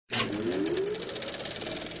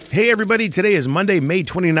Hey everybody, today is Monday, May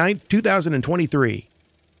 29th, 2023.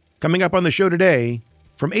 Coming up on the show today,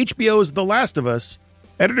 from HBO's The Last of Us,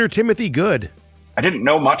 editor Timothy Good. I didn't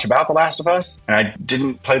know much about The Last of Us, and I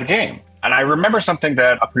didn't play the game. And I remember something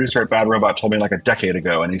that a producer at Bad Robot told me like a decade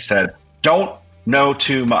ago, and he said, don't know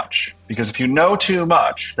too much, because if you know too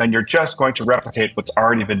much, then you're just going to replicate what's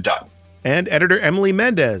already been done. And editor Emily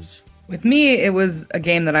Mendez. With me, it was a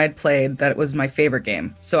game that I'd played that was my favorite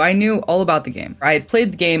game. So I knew all about the game. I had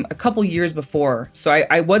played the game a couple years before, so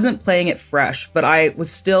I wasn't playing it fresh, but I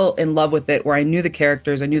was still in love with it, where I knew the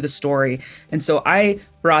characters, I knew the story. And so I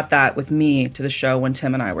brought that with me to the show when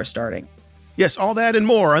Tim and I were starting. Yes, all that and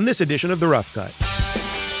more on this edition of The Rough Cut.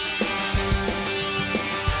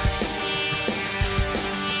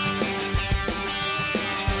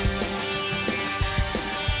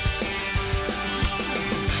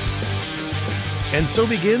 And so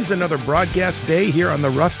begins another broadcast day here on The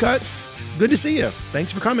Rough Cut. Good to see you.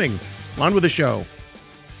 Thanks for coming. On with the show.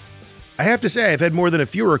 I have to say, I've had more than a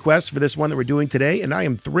few requests for this one that we're doing today, and I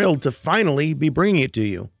am thrilled to finally be bringing it to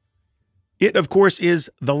you. It, of course,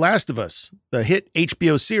 is The Last of Us, the hit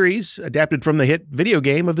HBO series adapted from the hit video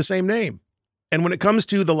game of the same name. And when it comes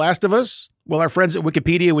to The Last of Us, well, our friends at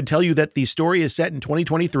Wikipedia would tell you that the story is set in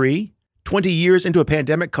 2023, 20 years into a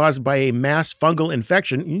pandemic caused by a mass fungal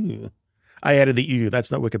infection. Ew. I added the ew,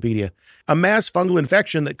 that's not Wikipedia. A mass fungal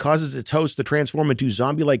infection that causes its host to transform into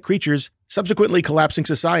zombie-like creatures, subsequently collapsing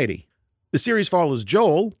society. The series follows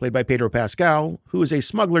Joel, played by Pedro Pascal, who is a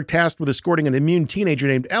smuggler tasked with escorting an immune teenager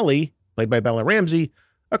named Ellie, played by Bella Ramsey,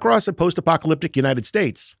 across a post-apocalyptic United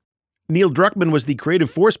States. Neil Druckmann was the creative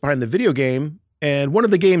force behind the video game, and one of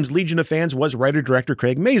the game's legion of fans was writer-director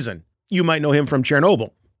Craig Mazin. You might know him from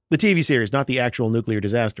Chernobyl, the TV series, not the actual nuclear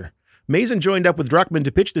disaster. Mazin joined up with Druckmann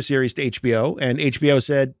to pitch the series to HBO, and HBO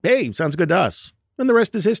said, hey, sounds good to us. And the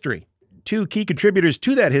rest is history. Two key contributors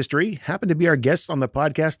to that history happen to be our guests on the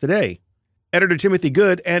podcast today. Editor Timothy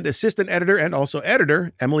Good and assistant editor and also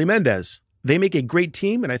editor Emily Mendez. They make a great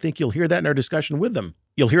team, and I think you'll hear that in our discussion with them.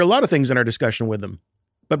 You'll hear a lot of things in our discussion with them.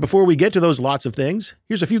 But before we get to those lots of things,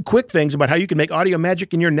 here's a few quick things about how you can make audio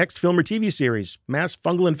magic in your next film or TV series, mass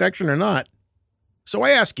fungal infection or not. So I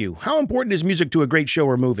ask you, how important is music to a great show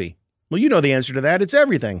or movie? Well, you know the answer to that. It's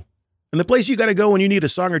everything. And the place you got to go when you need a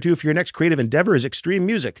song or two for your next creative endeavor is Extreme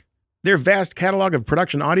Music. Their vast catalog of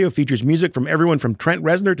production audio features music from everyone from Trent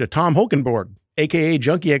Reznor to Tom Holkenborg, a.k.a.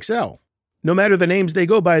 Junkie XL. No matter the names they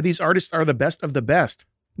go by, these artists are the best of the best.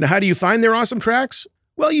 Now, how do you find their awesome tracks?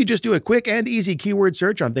 Well, you just do a quick and easy keyword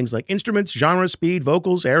search on things like instruments, genre, speed,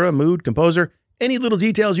 vocals, era, mood, composer, any little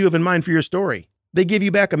details you have in mind for your story. They give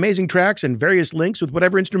you back amazing tracks and various links with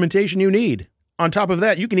whatever instrumentation you need. On top of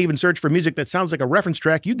that, you can even search for music that sounds like a reference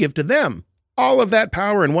track you give to them. All of that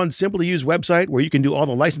power in one simple-to-use website where you can do all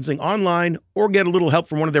the licensing online or get a little help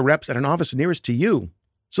from one of their reps at an office nearest to you.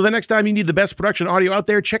 So the next time you need the best production audio out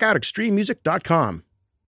there, check out extrememusic.com.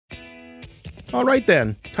 All right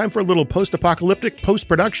then, time for a little post-apocalyptic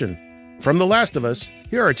post-production. From The Last of Us,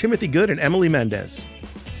 here are Timothy Good and Emily Mendez.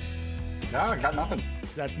 No, I got nothing.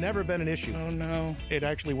 That's never been an issue. Oh no. It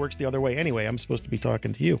actually works the other way anyway. I'm supposed to be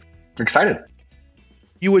talking to you. Excited.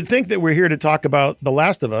 You would think that we're here to talk about The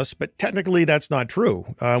Last of Us, but technically that's not true.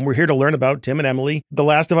 We're here to learn about Tim and Emily. The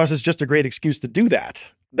Last of Us is just a great excuse to do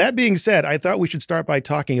that. That being said, I thought we should start by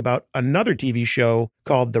talking about another TV show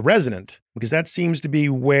called The Resident, because that seems to be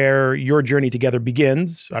where your journey together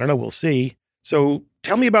begins. I don't know, we'll see. So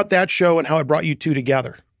tell me about that show and how it brought you two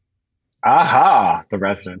together. Aha, The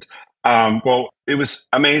Resident. Well, it was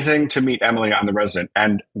amazing to meet Emily on The Resident.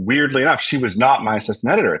 And weirdly enough, she was not my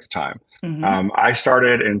assistant editor at the time. Mm-hmm. I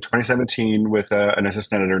started in 2017 with an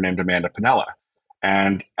assistant editor named Amanda Pinella.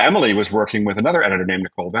 And Emily was working with another editor named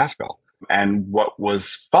Nicole Vasco. And what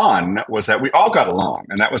was fun was that we all got along.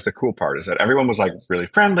 And that was the cool part, is that everyone was like really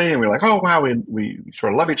friendly. And we were like, oh, wow, we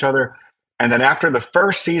sort of love each other. And then after the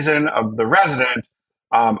first season of The Resident,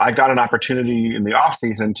 I got an opportunity in the off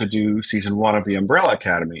season to do season 1 of the Umbrella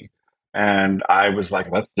Academy. And I was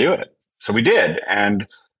like, let's do it. So we did. And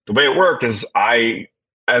the way it worked is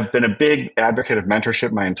I've been a big advocate of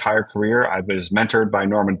mentorship my entire career. I was mentored by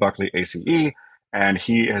Norman Buckley, ACE, and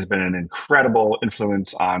he has been an incredible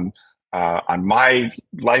influence on my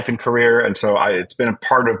life and career. And so it's been a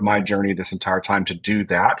part of my journey this entire time to do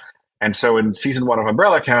that. And so in season 1 of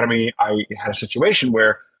Umbrella Academy, I had a situation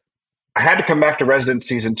where I had to come back to Resident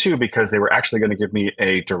season 2 because they were actually going to give me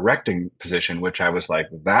a directing position, which I was like,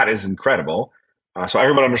 that is incredible. So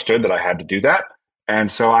everyone understood that I had to do that.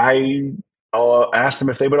 And so I asked them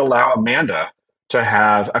if they would allow Amanda to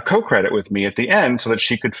have a co-credit with me at the end so that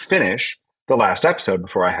she could finish the last episode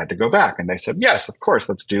before I had to go back. And they said, yes, of course,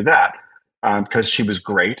 let's do that. because she was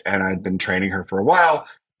great and I'd been training her for a while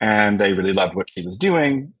and they really loved what she was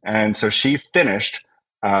doing. And so she finished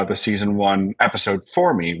the season 1 episode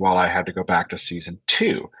for me while I had to go back to season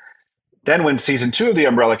 2. Then when season 2 of the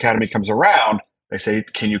Umbrella Academy comes around, they say,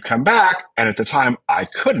 can you come back? And at the time I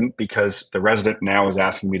couldn't because the resident now is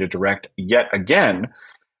asking me to direct yet again.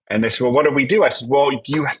 And they said, well, what do we do? I said, well,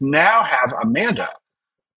 you now have Amanda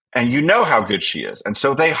and you know how good she is. And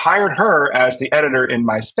so they hired her as the editor in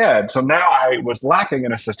my stead. So now I was lacking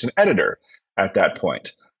an assistant editor at that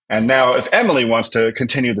point. And now if Emily wants to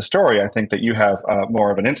continue the story, I think that you have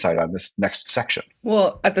more of an insight on this next section.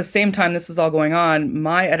 Well, at the same time this was all going on,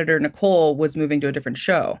 my editor, Nicole, was moving to a different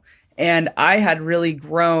show. And I had really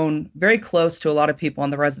grown very close to a lot of people on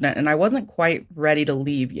The Resident, and I wasn't quite ready to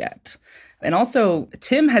leave yet. And also,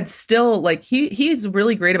 Tim had still, like, he's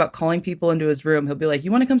really great about calling people into his room. He'll be like,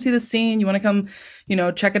 you want to come see the scene? You want to come,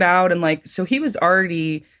 check it out? And like, so he was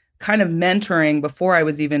already kind of mentoring before I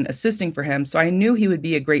was even assisting for him. So I knew he would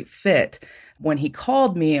be a great fit when he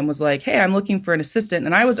called me and was like, hey, I'm looking for an assistant.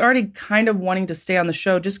 And I was already kind of wanting to stay on the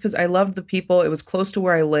show just because I loved the people. It was close to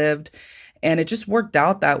where I lived. And it just worked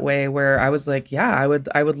out that way where I was like, yeah, I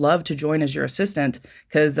would love to join as your assistant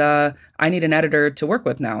because I need an editor to work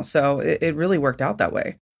with now. So it really worked out that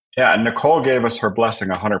way. Yeah. And Nicole gave us her blessing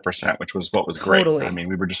 100%, which was what was great. Totally. I mean,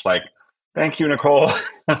 we were just like, thank you, Nicole.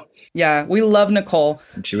 Yeah, we love Nicole.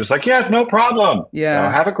 And she was like, yeah, no problem.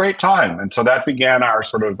 Yeah. Have a great time. And so that began our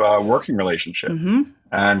sort of working relationship. Mm-hmm.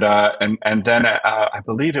 And then I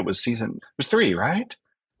believe it was 3, right?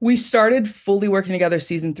 We started fully working together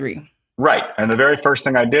season 3. Right. And the very first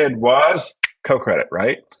thing I did was co-credit,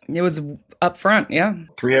 right? It was up front. Yeah.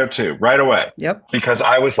 302 right away. Yep. Because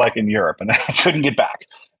I was like in Europe and I couldn't get back.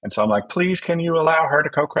 And so I'm like, please, can you allow her to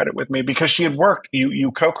co-credit with me? Because she had worked,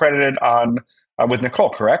 you co-credited on with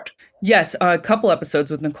Nicole, correct? Yes. A couple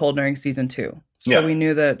episodes with Nicole during season 2. So we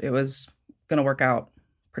knew that it was going to work out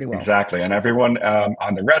pretty well. Exactly. And everyone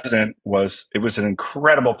on The Resident it was an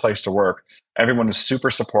incredible place to work. Everyone was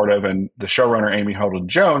super supportive. And the showrunner, Amy Holden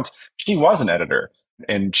Jones, she was an editor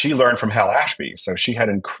and she learned from Hal Ashby. So she had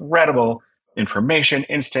incredible information,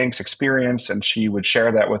 instincts, experience, and she would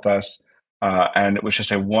share that with us. And it was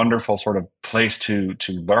just a wonderful sort of place to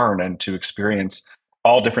learn and to experience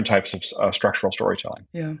all different types of structural storytelling.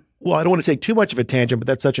 Yeah. Well, I don't want to take too much of a tangent, but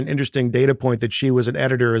that's such an interesting data point that she was an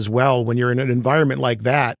editor as well. When you're in an environment like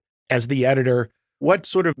that as the editor, what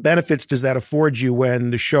sort of benefits does that afford you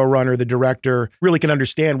when the showrunner, the director really can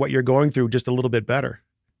understand what you're going through just a little bit better?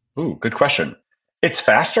 Ooh, good question. It's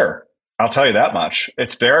faster. I'll tell you that much.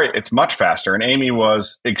 It's much faster. And Amy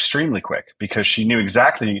was extremely quick because she knew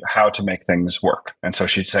exactly how to make things work. And so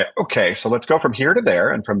she'd say, okay, so let's go from here to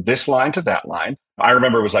there and from this line to that line. I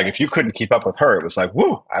remember it was like, if you couldn't keep up with her, it was like,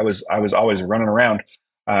 woo, I was always running around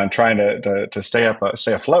trying to stay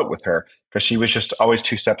afloat with her because she was just always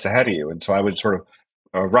 2 steps ahead of you. And so I would sort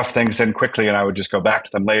of rough things in quickly and I would just go back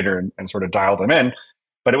to them later and sort of dial them in.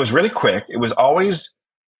 But it was really quick. It was always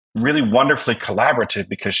really wonderfully collaborative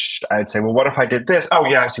because I'd say, well, what if I did this? Oh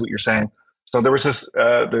yeah, I see what you're saying. So there was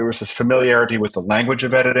this familiarity with the language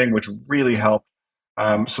of editing, which really helped.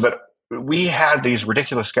 So that we had these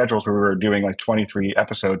ridiculous schedules where we were doing like 23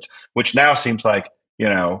 episodes, which now seems like,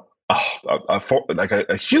 a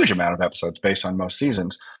huge amount of episodes based on most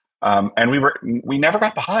seasons. And we never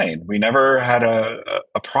got behind. We never had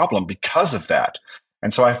a problem because of that.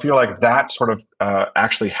 And so I feel like that sort of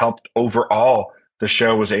actually helped overall. The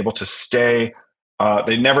show was able to stay.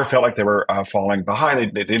 They never felt like they were falling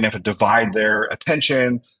behind. They didn't have to divide their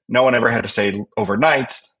attention. No one ever had to stay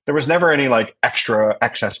overnight. There was never any like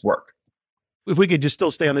excess work. If we could just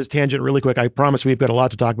still stay on this tangent really quick, I promise we've got a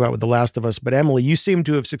lot to talk about with The Last of Us. But Emily, you seem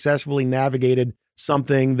to have successfully navigated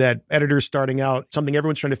something that editors starting out, something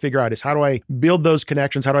everyone's trying to figure out is how do I build those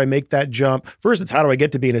connections? How do I make that jump? First, it's how do I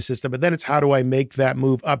get to be an assistant? But then it's how do I make that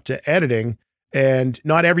move up to editing? And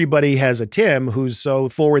not everybody has a Tim who's so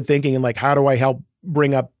forward thinking and like, how do I help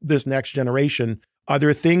bring up this next generation? Are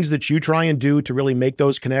there things that you try and do to really make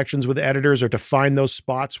those connections with editors or to find those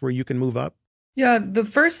spots where you can move up? Yeah, the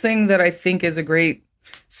first thing that I think is a great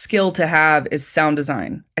skill to have is sound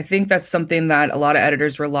design. I think that's something that a lot of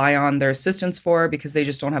editors rely on their assistants for because they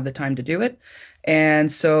just don't have the time to do it. And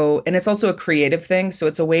it's also a creative thing. So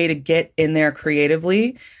it's a way to get in there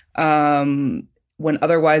creatively. When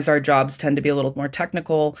otherwise our jobs tend to be a little more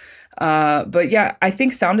technical. But yeah, I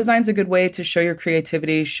think sound design is a good way to show your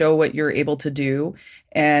creativity, show what you're able to do.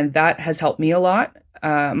 And that has helped me a lot.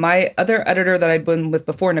 My other editor that I'd been with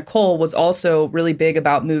before, Nicole, was also really big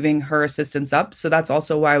about moving her assistants up. So that's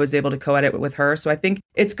also why I was able to co-edit with her. So I think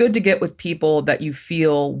it's good to get with people that you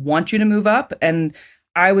feel want you to move up. And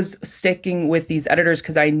I was sticking with these editors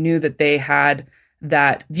because I knew that they had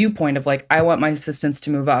that viewpoint of like, I want my assistants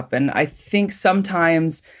to move up. And I think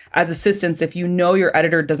sometimes as assistants, if you know your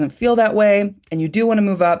editor doesn't feel that way and you do want to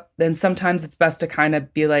move up, then sometimes it's best to kind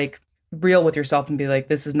of be like real with yourself and be like,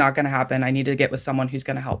 this is not going to happen. I need to get with someone who's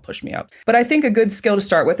going to help push me up. But I think a good skill to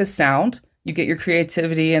start with is sound. You get your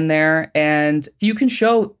creativity in there and you can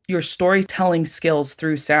show your storytelling skills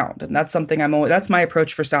through sound. And that's something that's my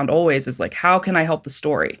approach for sound always is like, how can I help the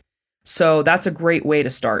story? So that's a great way to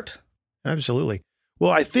start. Absolutely.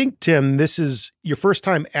 Well, I think, Tim, this is your first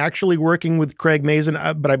time actually working with Craig Mazin,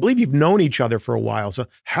 but I believe you've known each other for a while. So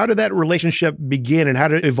how did that relationship begin and how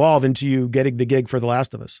did it evolve into you getting the gig for The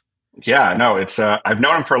Last of Us? Yeah, no, it's I've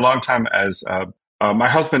known him for a long time as my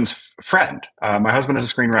husband's friend. My husband is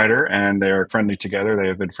a screenwriter and they're friendly together. They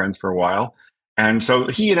have been friends for a while. And so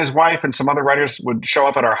he and his wife and some other writers would show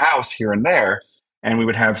up at our house here and there, and we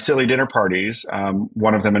would have silly dinner parties.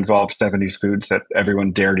 One of them involved 70s foods that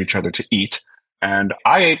everyone dared each other to eat. And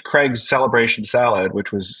I ate Craig's celebration salad,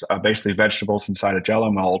 which was basically vegetables inside a Jell-O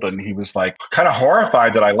mold. And he was like kind of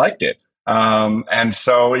horrified that I liked it. And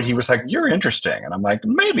so he was like, "You're interesting." And I'm like,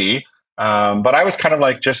 "Maybe." But I was kind of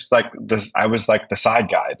like, just like this, I was like the side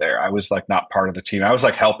guy there. I was like not part of the team. I was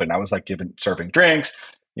like helping. I was like serving drinks,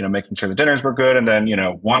 making sure the dinners were good. And then,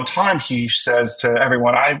 one time he says to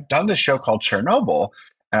everyone, "I've done this show called Chernobyl,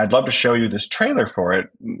 and I'd love to show you this trailer for it."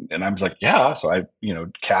 And I was like, "Yeah." So I,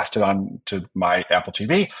 cast it on to my Apple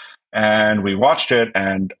TV and we watched it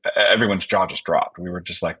and everyone's jaw just dropped. We were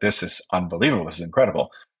just like, "This is unbelievable. This is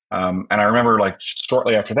incredible." And I remember like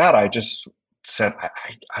shortly after that, I just said,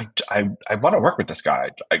 I want to work with this guy.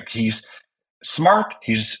 He's smart.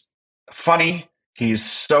 He's funny. He's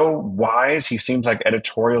so wise. He seems like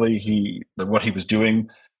editorially, what he was doing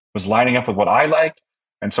was lining up with what I like.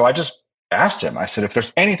 And so I just asked him, I said, "If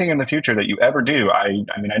there's anything in the future that you ever do, I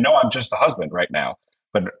mean, I know I'm just the husband right now,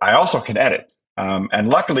 but I also can edit." And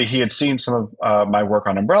luckily he had seen some of my work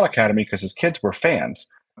on Umbrella Academy because his kids were fans.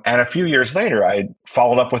 And a few years later, I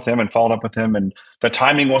followed up with him, and the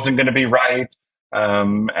timing wasn't going to be right.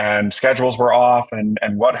 And schedules were off and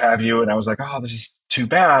what have you. And I was like, "Oh, this is too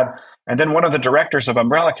bad." And then one of the directors of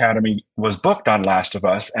Umbrella Academy was booked on Last of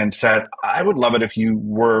Us and said, "I would love it if you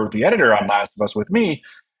were the editor on Last of Us with me."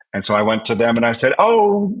 And so I went to them and I said,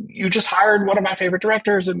 "Oh, you just hired one of my favorite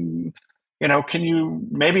directors and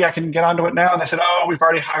maybe I can get onto it now." And they said, "Oh, we've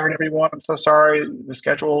already hired everyone. I'm so sorry. The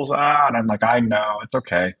schedule's on." And I'm like, "I know, it's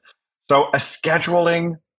okay." So a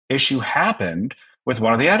scheduling issue happened with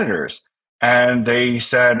one of the editors. And they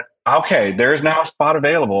said, "Okay, there's now a spot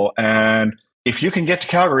available. And if you can get to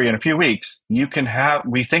Calgary in a few weeks,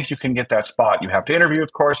 we think you can get that spot. You have to interview,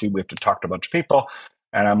 of course. We have to talk to a bunch of people."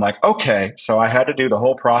 And I'm like, "Okay." So I had to do the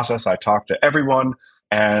whole process. I talked to everyone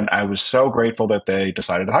and I was so grateful that they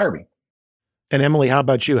decided to hire me. And Emily, how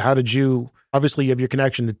about you? Obviously you have your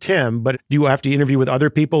connection to Tim, but do you have to interview with other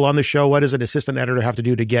people on the show? What does an assistant editor have to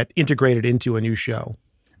do to get integrated into a new show?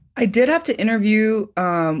 I did have to interview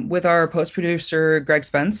with our post producer, Greg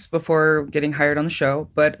Spence, before getting hired on the show.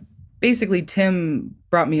 But basically, Tim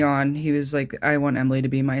brought me on. He was like, "I want Emily to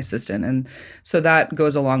be my assistant." And so that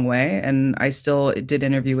goes a long way. And I still did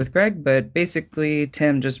interview with Greg, but basically,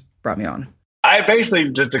 Tim just brought me on. I basically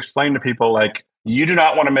just explained to people, like, you do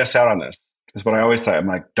not want to miss out on this. Is what I always say. I'm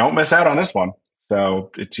like, don't miss out on this one.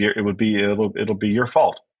 So it'll be your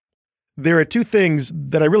fault. There are two things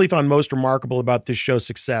that I really found most remarkable about this show's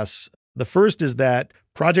success. The first is that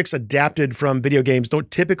projects adapted from video games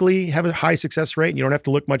don't typically have a high success rate. You don't have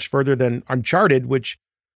to look much further than Uncharted, which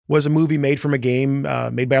was a movie made from a game,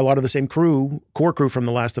 made by a lot of the same core crew from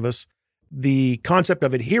The Last of Us. The concept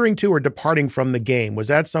of adhering to or departing from the game, was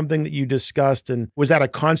that something that you discussed? And was that a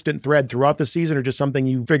constant thread throughout the season or just something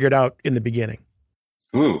you figured out in the beginning?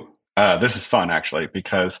 Ooh, this is fun, actually,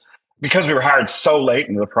 because we were hired so late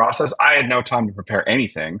into the process, I had no time to prepare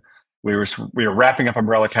anything. We were wrapping up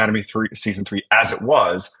Umbrella Academy season 3 as it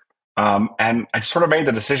was. And I sort of made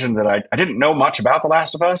the decision that I didn't know much about The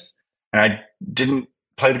Last of Us and I didn't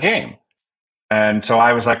play the game. And so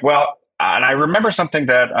I was like, well, and I remember something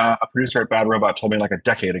that a producer at Bad Robot told me like a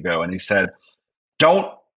decade ago. And he said, "Don't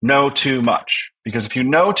know too much, because if you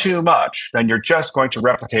know too much, then you're just going to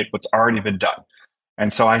replicate what's already been done."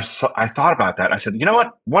 And so I thought about that. I said, you know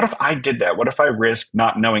what? What if I did that? What if I risked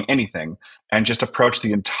not knowing anything and just approached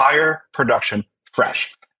the entire production fresh?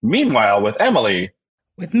 Meanwhile, with Emily,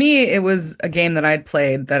 With me, it was a game that I'd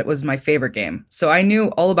played that was my favorite game. So I knew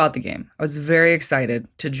all about the game. I was very excited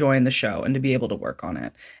to join the show and to be able to work on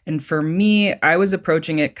it. And for me, I was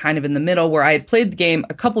approaching it kind of in the middle where I had played the game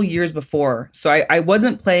a couple years before. So I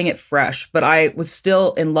wasn't playing it fresh, but I was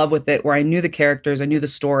still in love with it, where I knew the characters, I knew the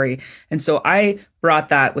story. And so I brought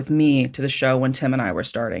that with me to the show when Tim and I were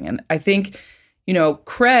starting. And I think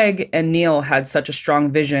Craig and Neil had such a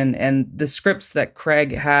strong vision, and the scripts that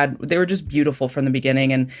Craig had, they were just beautiful from the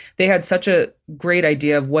beginning. And they had such a great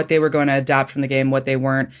idea of what they were going to adapt from the game, what they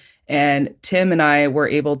weren't. And Tim and I were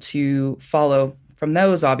able to follow from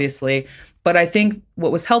those, obviously. But I think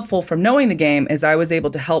what was helpful from knowing the game is I was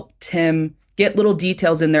able to help Tim get little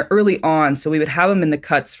details in there early on. So we would have them in the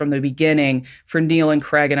cuts from the beginning for Neil and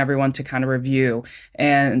Craig and everyone to kind of review.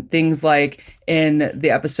 And things like in the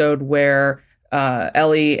episode where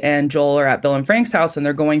Ellie and Joel are at Bill and Frank's house and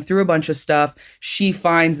they're going through a bunch of stuff. She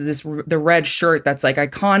finds the red shirt that's like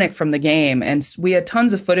iconic from the game. And we had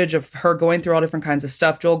tons of footage of her going through all different kinds of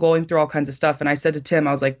stuff, Joel going through all kinds of stuff. And I said to Tim,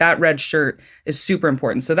 I was like, that red shirt is super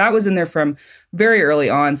important. So that was in there from very early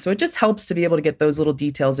on. So it just helps to be able to get those little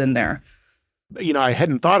details in there. I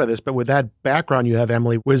hadn't thought of this, but with that background you have,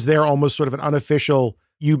 Emily, was there almost sort of an unofficial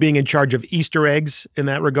you being in charge of Easter eggs in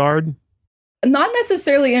that regard? Not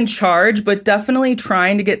necessarily in charge, but definitely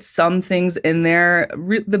trying to get some things in there.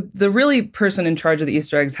 The really person in charge of the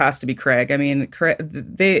Easter eggs has to be Craig. I mean, Craig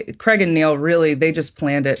and Neil really, they just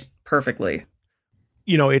planned it perfectly.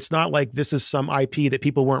 It's not like this is some IP that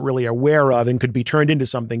people weren't really aware of and could be turned into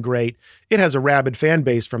something great. It has a rabid fan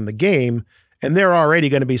base from the game, and they're already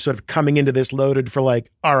going to be sort of coming into this loaded for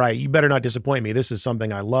like, all right, you better not disappoint me. This is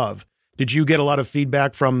something I love. Did you get a lot of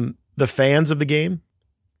feedback from the fans of the game?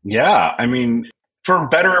 Yeah, I mean, for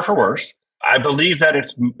better or for worse, I believe that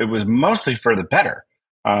it was mostly for the better,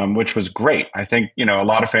 which was great. I think, a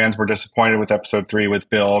lot of fans were disappointed with episode 3 with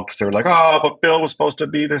Bill because they were like, oh, but Bill was supposed to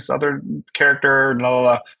be this other character, blah, blah,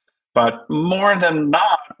 blah. But more than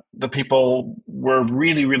not, the people were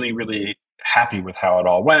really, really, really happy with how it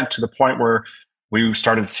all went, to the point where we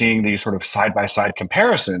started seeing these sort of side-by-side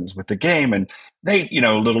comparisons with the game. And they,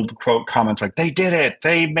 little quote comments like, they did it,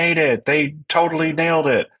 they made it, they totally nailed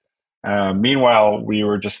it. Meanwhile, we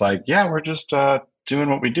were just like, yeah, we're just doing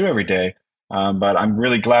what we do every day. But I'm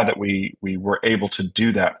really glad that we were able to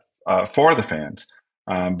do that for the fans,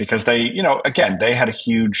 because they, again, they had a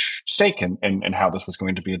huge stake in how this was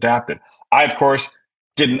going to be adapted. I, of course,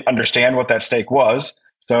 didn't understand what that stake was.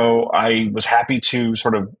 So I was happy to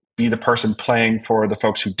sort of be the person playing for the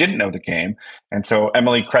folks who didn't know the game. And so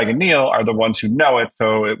Emily, Craig, and Neil are the ones who know it.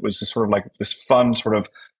 So it was sort of like this fun sort of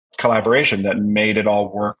collaboration that made it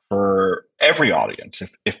all work for every audience,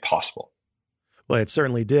 if possible. Well, it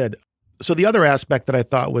certainly did. So the other aspect that I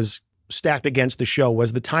thought was stacked against the show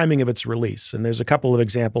was the timing of its release. And there's a couple of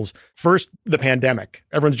examples. First, the pandemic.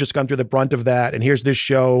 Everyone's just gone through the brunt of that. And here's this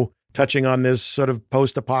show touching on this sort of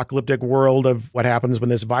post-apocalyptic world of what happens when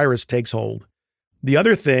this virus takes hold. The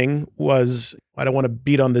other thing was, I don't want to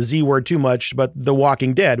beat on the Z word too much, but The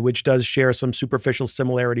Walking Dead, which does share some superficial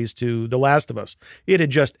similarities to The Last of Us. It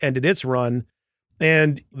had just ended its run,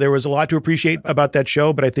 and there was a lot to appreciate about that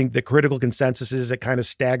show, but I think the critical consensus is it kind of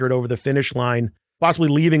staggered over the finish line, possibly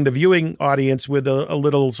leaving the viewing audience with a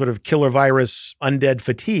little sort of killer virus undead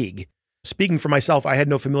fatigue. Speaking for myself, I had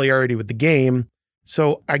no familiarity with the game.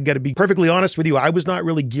 So I got to be perfectly honest with you. I was not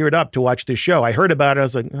really geared up to watch this show. I heard about it. I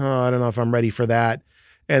was like, oh, I don't know if I'm ready for that.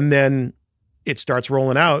 And then it starts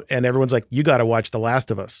rolling out and everyone's like, you got to watch The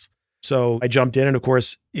Last of Us. So I jumped in and of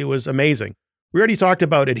course it was amazing. We already talked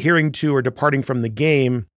about adhering to or departing from the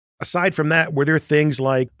game. Aside from that, were there things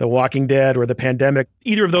like The Walking Dead or the pandemic?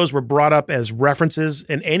 Either of those were brought up as references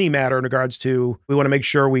in any matter in regards to, we want to make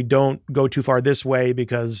sure we don't go too far this way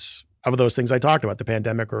because of those things I talked about, the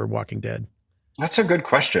pandemic or Walking Dead? That's a good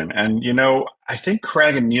question. And, I think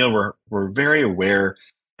Craig and Neil were very aware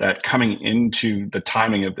that coming into the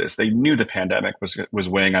timing of this, they knew the pandemic was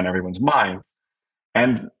weighing on everyone's mind.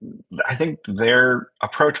 And I think their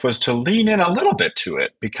approach was to lean in a little bit to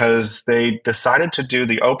it, because they decided to do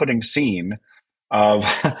the opening scene of,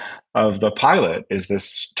 of the pilot is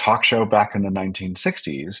this talk show back in the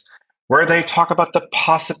 1960s, where they talk about the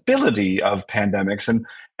possibility of pandemics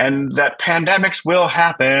and that pandemics will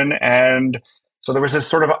happen. And so there was this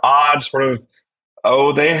sort of odd sort of,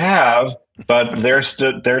 oh, they have, but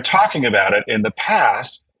they're talking about it in the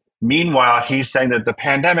past. Meanwhile, he's saying that the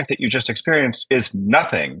pandemic that you just experienced is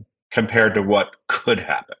nothing compared to what could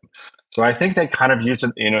happen. So I think they kind of used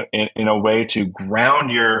it in a way to ground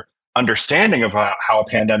your understanding of how a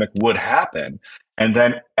pandemic would happen, and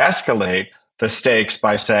then escalate the stakes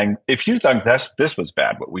by saying, if you think this was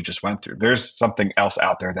bad, what we just went through, there's something else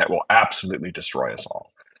out there that will absolutely destroy us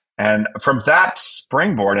all. And from that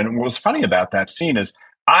springboard, and what was funny about that scene is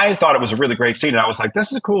I thought it was a really great scene. And I was like,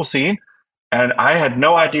 this is a cool scene. And I had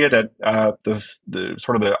no idea that the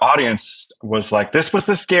sort of the audience was like, this was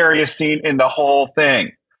the scariest scene in the whole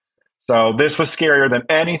thing. So this was scarier than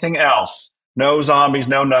anything else. No zombies,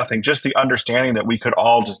 no nothing. Just the understanding that we could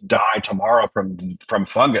all just die tomorrow from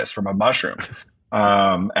fungus, from a mushroom.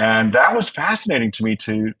 And that was fascinating to me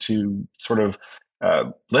to sort of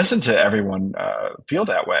listen to everyone feel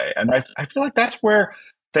that way. And I feel like that's where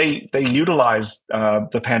they utilize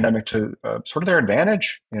the pandemic to sort of their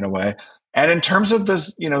advantage in a way. And in terms of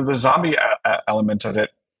this, the zombie element of it,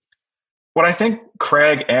 what I think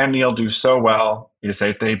Craig and Neil do so well is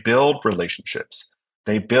that they build relationships.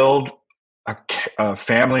 They build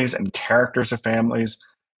families and characters of families,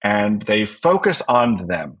 and they focus on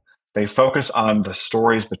them. They focus on the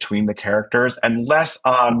stories between the characters and less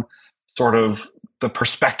on sort of the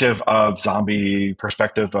perspective of zombie,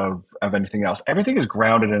 perspective of anything else. Everything is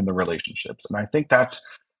grounded in the relationships. And I think that's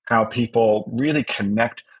how people really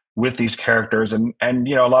connect with these characters. And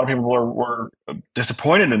a lot of people were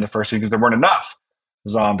disappointed in the first season because there weren't enough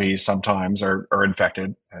zombies sometimes, or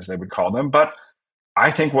infected, as they would call them. But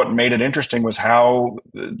I think what made it interesting was how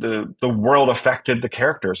the world affected the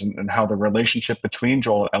characters and how the relationship between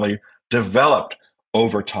Joel and Ellie developed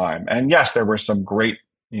over time. And yes, there were some great,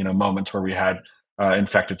 moments where we had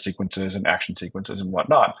infected sequences and action sequences and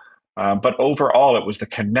whatnot. But overall, it was the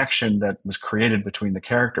connection that was created between the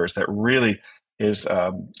characters that really is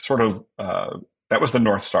that was the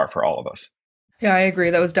North Star for all of us. Yeah, I agree.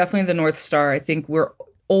 That was definitely the North Star. I think we're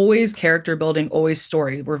always character building, always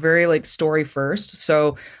story. We're very story first.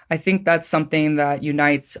 So I think that's something that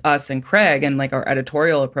unites us and Craig, and our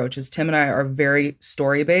editorial approach is Tim and I are very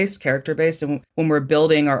story based, character based. And when we're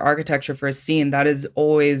building our architecture for a scene, that is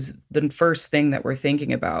always the first thing that we're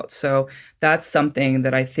thinking about. So that's something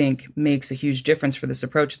that I think makes a huge difference for this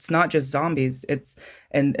approach. It's not just zombies.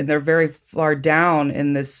 And they're very far down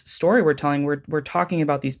in this story we're telling. We're talking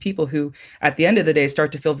about these people who, at the end of the day,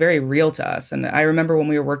 start to feel very real to us. And I remember when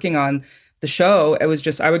we were working on the show, it was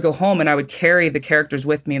just I would go home and I would carry the characters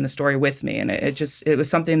with me and the story with me, and it was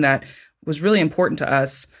something that was really important to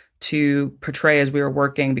us to portray as we were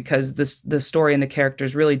working, because the story and the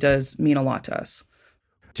characters really does mean a lot to us.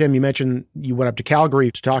 Tim, you mentioned you went up to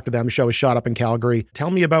Calgary to talk to them. The show was shot up in Calgary.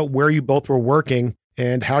 Tell me about where you both were working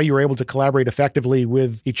and how you were able to collaborate effectively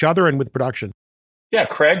with each other and with production. Yeah,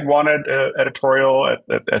 Craig wanted editorial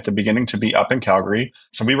at the beginning to be up in Calgary.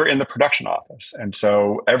 So we were in the production office. And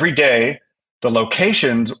so every day, the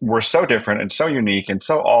locations were so different and so unique and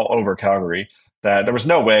so all over Calgary that there was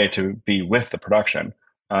no way to be with the production.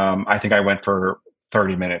 I think I went for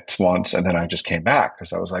 30 minutes once, and then I just came back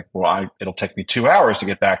because I was like, well, it'll take me 2 hours to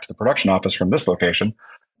get back to the production office from this location,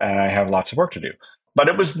 and I have lots of work to do. But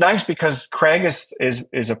it was nice because Craig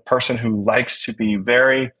is a person who likes to be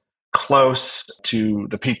very close to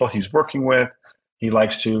the people he's working with. He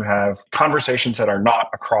likes to have conversations that are not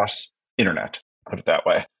across internet, put it that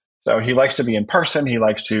way. So he likes to be in person. He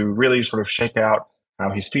likes to really sort of shake out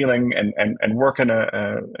how he's feeling and work in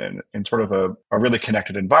sort of a really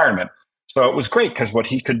connected environment. So it was great because what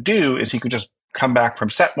he could do is he could just come back from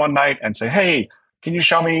set one night and say, hey, can you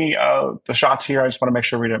show me the shots here? I just want to make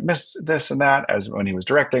sure we didn't miss this and that. As when he was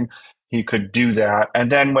directing, he could do that.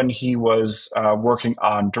 And then when he was working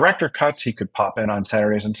on director cuts, he could pop in on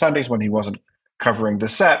Saturdays and Sundays when he wasn't covering the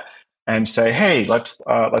set and say, hey, let's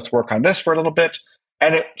work on this for a little bit.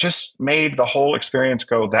 And it just made the whole experience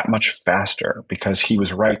go that much faster because he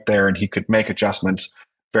was right there and he could make adjustments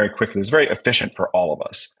very quickly. It was very efficient for all of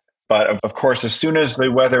us. But of course, as soon as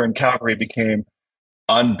the weather in Calgary became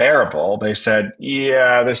unbearable, they said,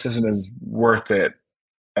 yeah, this isn't as worth it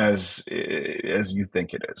as you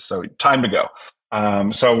think it is. So time to go.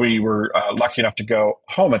 So we were lucky enough to go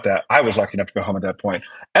home at that. I was lucky enough to go home at that point.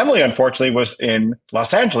 Emily, unfortunately, was in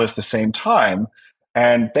Los Angeles the same time,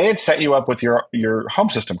 and they had set you up with your home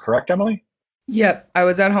system, correct, Emily? Yep. I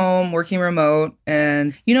was at home working remote,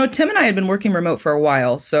 and, Tim and I had been working remote for a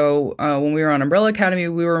while. So when we were on Umbrella Academy,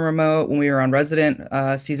 we were remote. When we were on Resident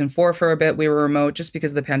season 4 for a bit, we were remote just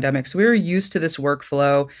because of the pandemic. So we were used to this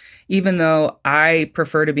workflow, even though I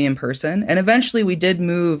prefer to be in person. And eventually we did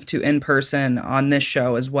move to in person on this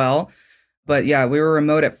show as well. But yeah, we were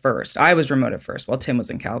remote at first. I was remote at first while Tim was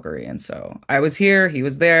in Calgary. And so I was here, he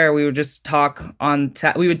was there. We would just talk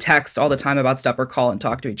we would text all the time about stuff or call and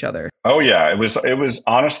talk to each other. Oh yeah. It was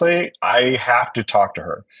honestly, I have to talk to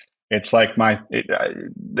her. It's like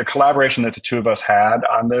the collaboration that the two of us had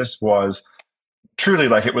on this was truly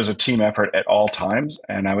like it was a team effort at all times.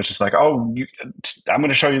 And I was just like, oh, I'm going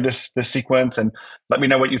to show you this sequence and let me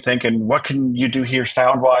know what you think and what can you do here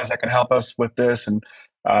sound wise that can help us with this. And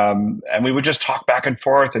we would just talk back and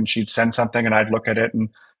forth, and she'd send something and I'd look at it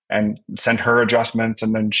and send her adjustments.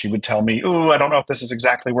 And then she would tell me, oh, I don't know if this is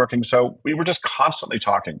exactly working. So we were just constantly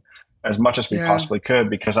talking as much as we possibly could,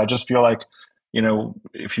 because I just feel like,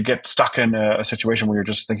 if you get stuck in a situation where you're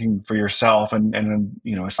just thinking for yourself and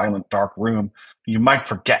in, a silent, dark room, you might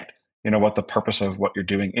forget, what the purpose of what you're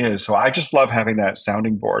doing is. So I just love having that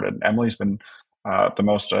sounding board. And Emily's been the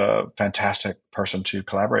most fantastic person to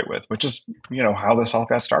collaborate with, which is, how this all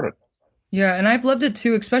got started. Yeah, and I've loved it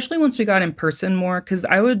too, especially once we got in person more, because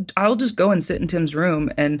I'll just go and sit in Tim's room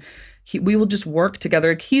and we will just work together.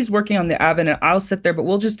 Like, he's working on the Avon and I'll sit there, but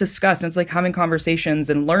we'll just discuss. And it's like having conversations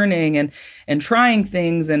and learning and trying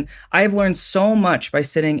things. And I've learned so much by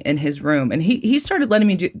sitting in his room. And he started letting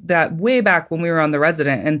me do that way back when we were on The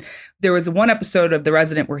Resident. And there was one episode of The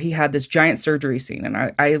Resident where he had this giant surgery scene.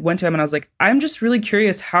 And I went to him and I was like, I'm just really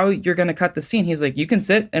curious how you're going to cut the scene. He's like, you can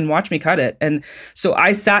sit and watch me cut it. And so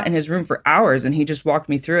I sat in his room for hours and he just walked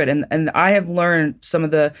me through it. And I have learned some of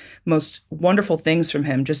the most wonderful things from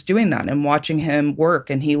him just doing that and watching him work.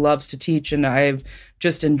 And he loves to teach. And I've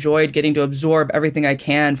just enjoyed getting to absorb everything I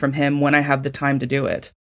can from him when I have the time to do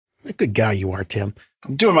it. A good guy you are, Tim.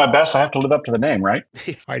 I'm doing my best. I have to live up to the name, right?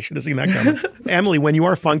 I should have seen that coming. Emily, when you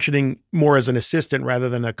are functioning more as an assistant rather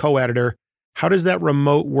than a co-editor, how does that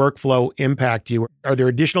remote workflow impact you? Are there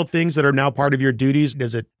additional things that are now part of your duties?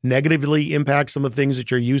 Does it negatively impact some of the things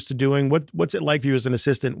that you're used to doing? What's it like for you as an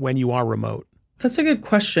assistant when you are remote? That's a good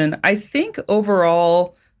question. I think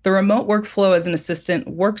overall, the remote workflow as an assistant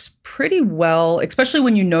works pretty well, especially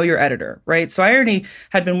when you know your editor, right? So I already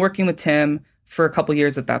had been working with Tim for a couple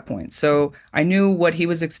years at that point. So I knew what he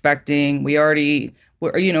was expecting. We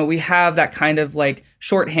have that kind of like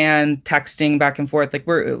shorthand texting back and forth.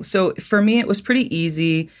 So for me, it was pretty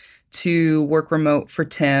easy to work remote for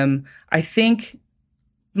Tim. I think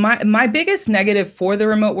my biggest negative for the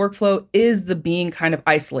remote workflow is the being kind of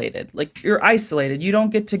isolated. Like, you're isolated. You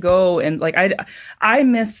don't get to go and like, I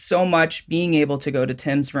miss so much being able to go to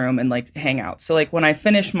Tim's room and like hang out. So like when I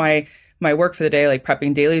finish my work for the day, like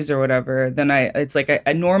prepping dailies or whatever, then I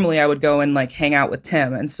normally I would go and like hang out with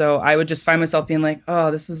Tim. And so I would just find myself being like,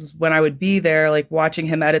 oh, this is when I would be there, like watching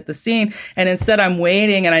him edit the scene. And instead I'm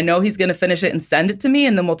waiting and I know he's going to finish it and send it to me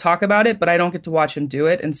and then we'll talk about it, but I don't get to watch him do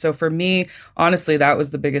it. And so for me, honestly, that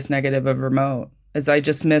was the biggest negative of remote, is I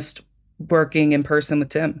just missed working in person with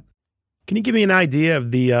Tim. Can you give me an idea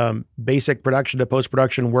of the basic production to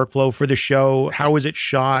post-production workflow for the show? How is it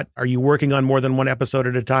shot? Are you working on more than one episode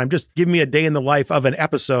at a time? Just give me a day in the life of an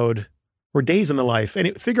episode, or days in the life,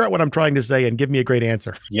 and figure out what I'm trying to say and give me a great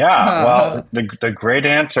answer. Yeah, well, the great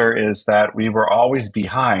answer is that we were always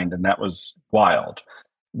behind, and that was wild.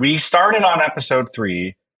 We started on episode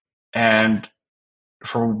 3, and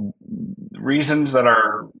for reasons that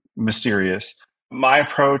are mysterious, my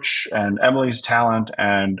approach and Emily's talent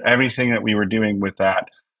and everything that we were doing with that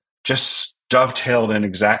just dovetailed in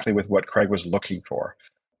exactly with what Craig was looking for.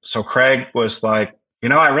 So Craig was like,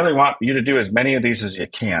 I really want you to do as many of these as you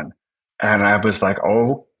can. And I was like,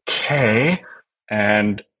 okay.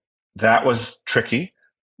 And that was tricky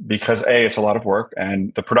because A, it's a lot of work.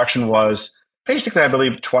 And the production was basically, I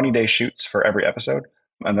believe, 20-day shoots for every episode.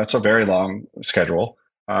 And that's a very long schedule.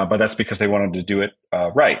 But that's because they wanted to do it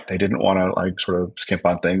right. They didn't want to like sort of skimp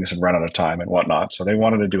on things and run out of time and whatnot. So they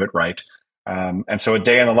wanted to do it right. And so a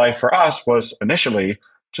day in the life for us was initially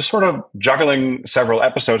just sort of juggling several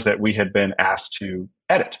episodes that we had been asked to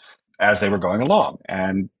edit as they were going along.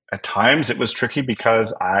 And at times it was tricky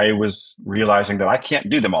because I was realizing that I can't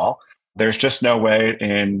do them all. There's just no way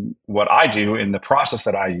in what I do in the process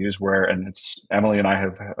that I use and it's Emily and I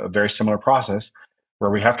have a very similar process, where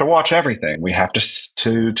we have to watch everything. We have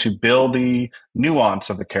to build the nuance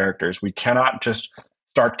of the characters. We cannot just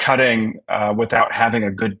start cutting without having a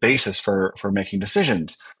good basis for making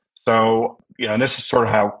decisions. So, and this is sort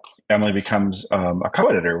of how Emily becomes a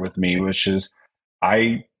co-editor with me, which is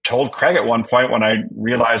I told Craig at one point when I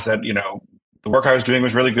realized that, the work I was doing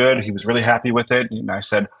was really good. He was really happy with it. And I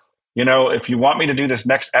said, if you want me to do this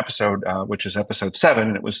next episode, which is episode 7,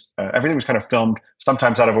 and it was everything was kind of filmed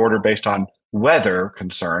sometimes out of order based on weather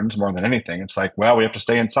concerns more than anything. It's like, well, we have to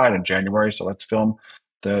stay inside in January, so let's film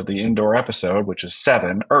the indoor episode, which is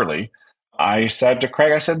 7, early. I said to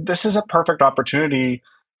Craig, this is a perfect opportunity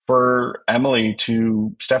for Emily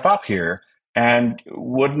to step up here. And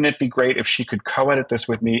wouldn't it be great if she could co-edit this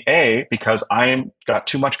with me, A, because I got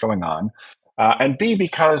too much going on, and B,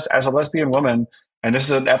 because as a lesbian woman, and this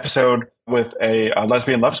is an episode with a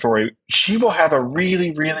lesbian love story, she will have a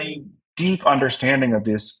really, really deep understanding of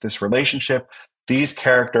this relationship, these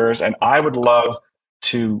characters, and I would love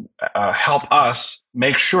to help us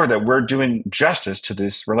make sure that we're doing justice to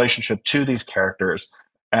this relationship, to these characters.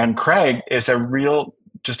 And Craig is a real,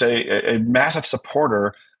 just a massive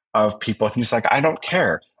supporter of people. He's like, I don't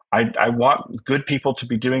care. I want good people to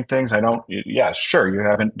be doing things. I don't, yeah, sure, you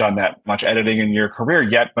haven't done that much editing in your career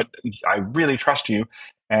yet, but I really trust you.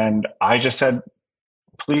 And I just said,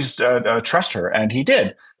 please trust her. And he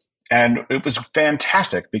did. And it was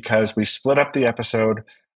fantastic because we split up the episode.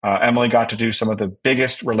 Emily got to do some of the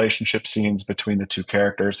biggest relationship scenes between the two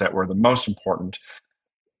characters that were the most important.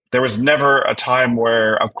 There was never a time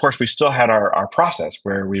where, of course, we still had our process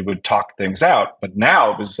where we would talk things out. But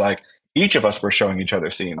now it was like each of us were showing each other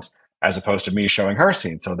scenes as opposed to me showing her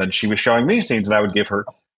scenes. So then she was showing me scenes and I would give her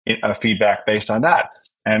a feedback based on that.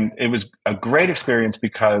 And it was a great experience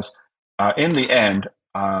because in the end,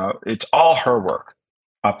 it's all her work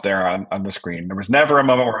up there on the screen. There was never a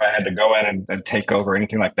moment where I had to go in and take over or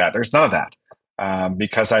anything like that. There's none of that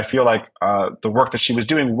because I feel like the work that she was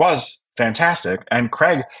doing was fantastic. And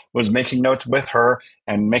Craig was making notes with her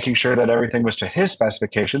and making sure that everything was to his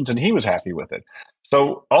specifications and he was happy with it.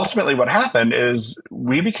 So ultimately what happened is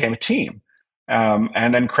we became a team.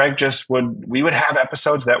 And then Craig we would have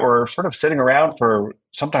episodes that were sort of sitting around for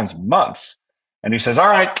sometimes months. And he says, all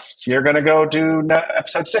right, you're going to go do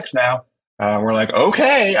episode 6 now. We're like,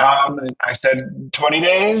 okay. I said 20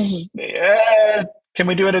 days. Yeah. Can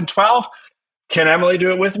we do it in 12? Can Emily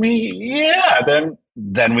do it with me? Yeah.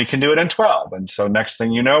 Then we can do it in 12. And so next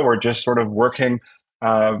thing you know, we're just sort of working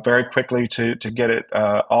very quickly to get it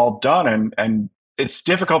all done. And it's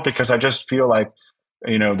difficult because I just feel like,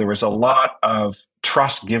 there was a lot of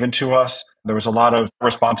trust given to us. There was a lot of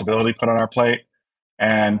responsibility put on our plate.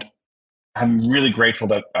 And I'm really grateful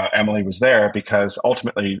that Emily was there because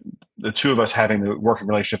ultimately the two of us having the working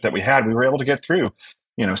relationship that we had, we were able to get through,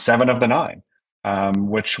 7 of the 9,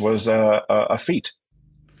 which was a feat.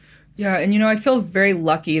 Yeah, and I feel very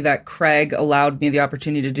lucky that Craig allowed me the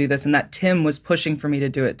opportunity to do this and that Tim was pushing for me to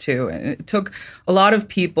do it too. And it took a lot of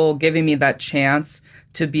people giving me that chance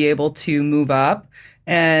to be able to move up.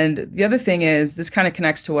 And the other thing is, this kind of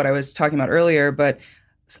connects to what I was talking about earlier, but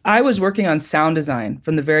I was working on sound design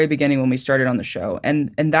from the very beginning when we started on the show.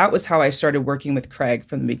 And that was how I started working with Craig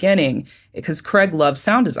from the beginning, because Craig loves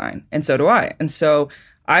sound design and so do I. And so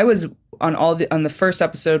I was on the first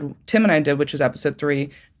episode Tim and I did, which was episode 3,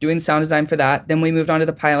 doing sound design for that. Then we moved on to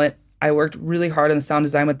the pilot. I worked really hard on the sound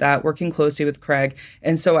design with that, working closely with Craig.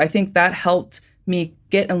 And so I think that helped me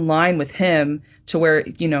get in line with him to where,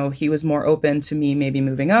 he was more open to me maybe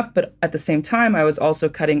moving up. But at the same time, I was also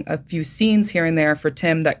cutting a few scenes here and there for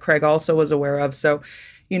Tim that Craig also was aware of. So,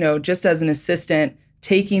 just as an assistant,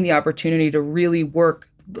 taking the opportunity to really work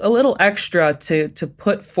a little extra to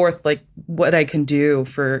put forth like what I can do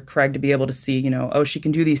for Craig to be able to see, oh, she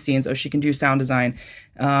can do these scenes. Oh, she can do sound design.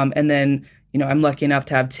 And then, I'm lucky enough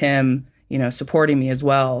to have Tim, supporting me as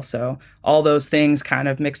well. So all those things kind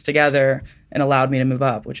of mixed together and allowed me to move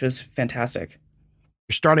up, which was fantastic.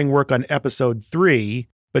 You're starting work on episode 3,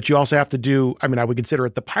 but you also have to do, I would consider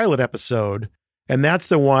it the pilot episode. And that's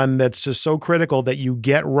the one that's just so critical that you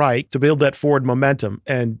get right to build that forward momentum.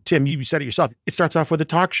 And Tim, you said it yourself, it starts off with a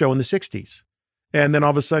talk show in the 60s. And then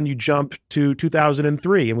all of a sudden you jump to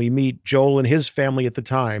 2003 and we meet Joel and his family at the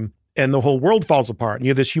time and the whole world falls apart. And you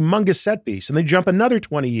have this humongous set piece and they jump another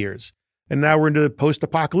 20 years. And now we're into the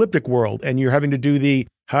post-apocalyptic world and you're having to do the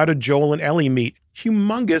how did Joel and Ellie meet?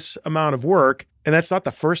 Humongous amount of work. And that's not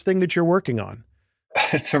the first thing that you're working on.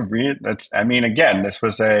 Again, this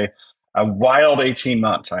was a wild 18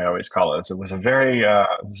 months, I always call it. It was a very, it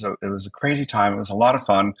was a crazy time. It was a lot of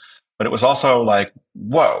fun, but it was also like,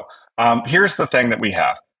 whoa. Here's the thing that we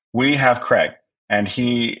have. We have Craig and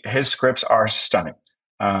his scripts are stunning.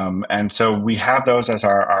 And so we have those as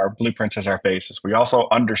our blueprints, as our basis. We also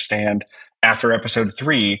understand after episode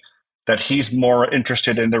 3 that he's more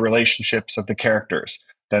interested in the relationships of the characters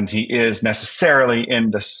than he is necessarily in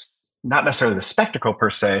this, not necessarily the spectacle per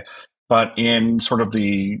se, but in sort of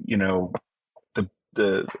the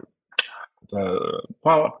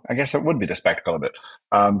well, I guess it would be the spectacle of it.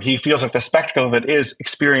 He feels like the spectacle of it is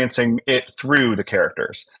experiencing it through the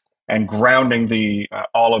characters and grounding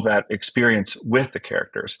all of that experience with the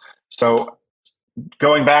characters. So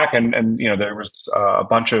going back and there was a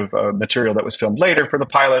bunch of material that was filmed later for the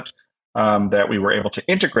pilot that we were able to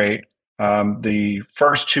integrate. The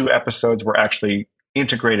first 2 episodes were actually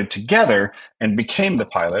integrated together and became the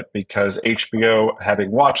pilot because HBO,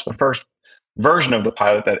 having watched the first version of the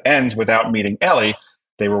pilot that ends without meeting Ellie,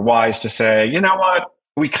 they were wise to say, you know what,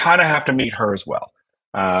 we kind of have to meet her as well.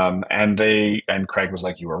 And Craig was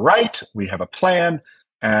like, you were right. We have a plan.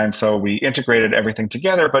 And so we integrated everything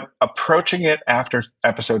together, but approaching it after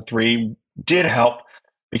episode 3 did help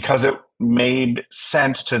because it made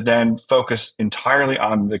sense to then focus entirely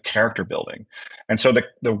on the character building. And so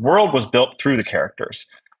the world was built through the characters.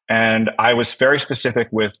 And I was very specific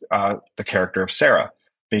with the character of Sarah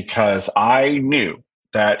because I knew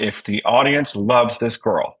that if the audience loves this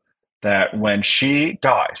girl, that when she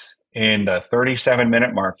dies in the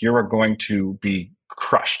 37-minute mark, you are going to be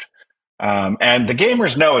crushed. And the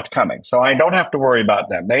gamers know it's coming, so I don't have to worry about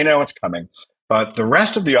them. They know it's coming, but the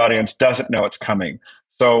rest of the audience doesn't know it's coming.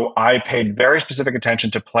 So I paid very specific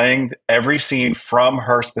attention to playing every scene from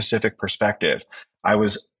her specific perspective. I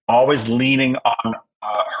was always leaning on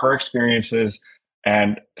her experiences,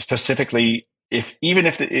 and specifically, if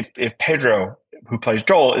Pedro, who plays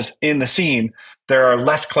Joel, is in the scene, there are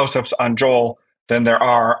less close-ups on Joel than there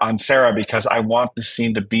are on Sarah because I want the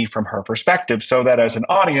scene to be from her perspective, so that as an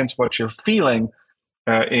audience, what you're feeling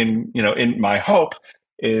in my hope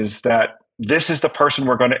is that this is the person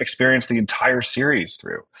we're going to experience the entire series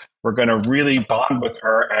through. We're going to really bond with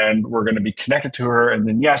her, and we're going to be connected to her. And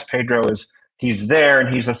then, yes, Pedro he's there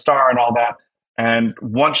and he's a star and all that. And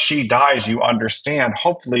once she dies, you understand,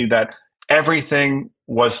 hopefully, that everything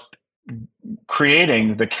was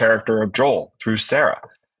creating the character of Joel through Sarah.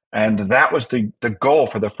 And that was the goal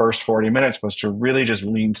for the first 40 minutes, was to really just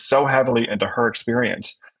lean so heavily into her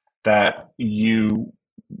experience that you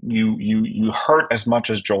hurt as much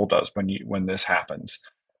as Joel does when this happens.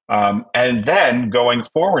 And then going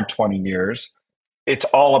forward 20 years, it's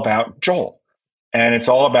all about Joel. And it's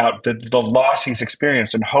all about the loss he's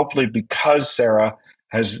experienced. And hopefully, because Sarah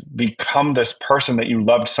has become this person that you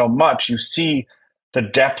loved so much, you see the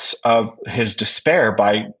depths of his despair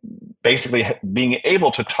by basically being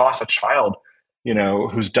able to toss a child,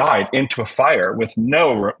 who's died, into a fire with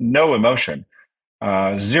no emotion,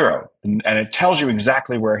 zero. And it tells you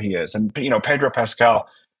exactly where he is. And, Pedro Pascal,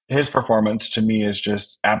 his performance to me is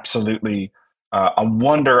just absolutely a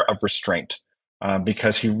wonder of restraint.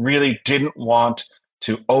 Because he really didn't want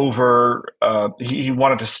to he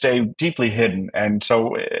wanted to stay deeply hidden. And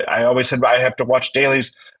so I always said, I have to watch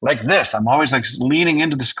dailies like this. I'm always like leaning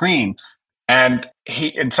into the screen. And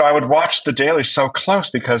so I would watch the dailies so close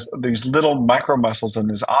because these little micro muscles in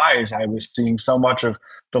his eyes, I was seeing so much of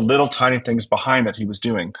the little tiny things behind that he was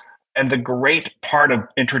doing. And the great part of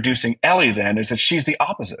introducing Ellie then is that she's the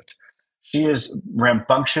opposite. She is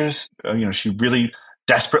rambunctious. She really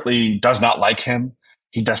desperately does not like him.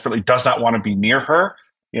 He desperately does not want to be near her.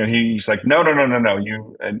 He's like, no.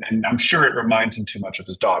 You, and I'm sure it reminds him too much of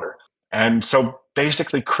his daughter. And so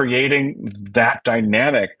basically creating that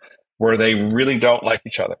dynamic where they really don't like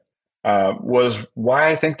each other was why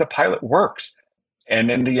I think the pilot works. And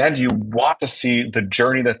in the end, you want to see the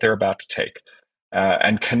journey that they're about to take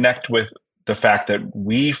and connect with the fact that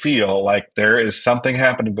we feel like there is something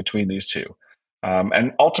happening between these two.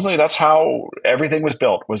 And ultimately, that's how everything was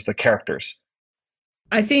built, was the characters.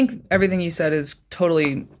 I think everything you said is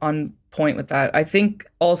totally on point with that. I think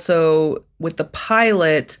also with the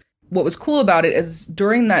pilot, what was cool about it is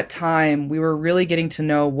during that time, we were really getting to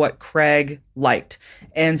know what Craig liked.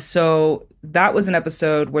 And so that was an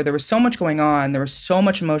episode where there was so much going on. There was so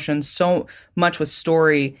much emotion, so much with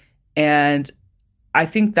story. And I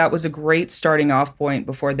think that was a great starting off point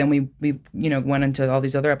before then we went into all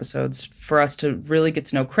these other episodes for us to really get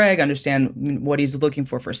to know Craig, understand what he's looking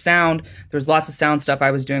for sound. There's lots of sound stuff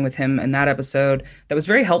I was doing with him in that episode that was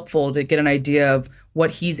very helpful to get an idea of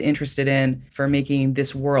what he's interested in for making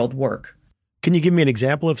this world work. Can you give me an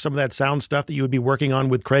example of some of that sound stuff that you would be working on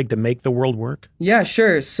with Craig to make the world work? Yeah,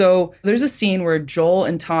 sure. So there's a scene where Joel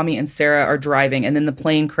and Tommy and Sarah are driving and then the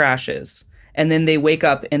plane crashes. And then they wake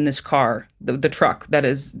up in this car, the truck that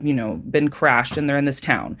has, been crashed, and they're in this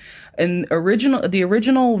town. And the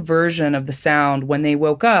original version of the sound, when they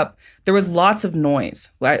woke up, there was lots of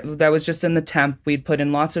noise. That was just in the temp. We'd put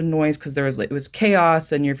in lots of noise because it was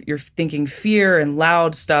chaos, and you're thinking fear and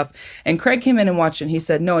loud stuff. And Craig came in and watched it, and he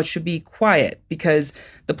said, no, it should be quiet because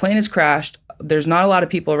the plane has crashed. There's not a lot of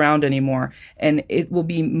people around anymore, and it will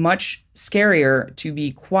be much scarier to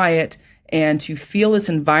be quiet and to feel this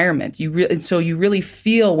environment. So you really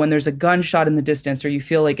feel when there's a gunshot in the distance, or you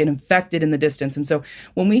feel like an infected in the distance. And so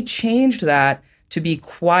when we changed that to be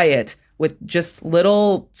quiet with just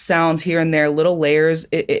little sounds here and there, little layers,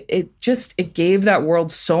 it gave that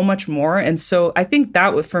world so much more. And so I think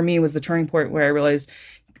that for me was the turning point where I realized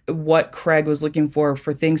what Craig was looking for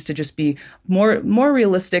things to just be more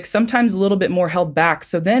realistic, sometimes a little bit more held back.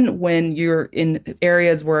 So then when you're in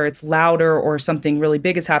areas where it's louder or something really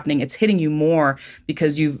big is happening, it's hitting you more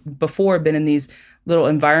because you've before been in these little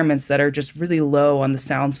environments that are just really low on the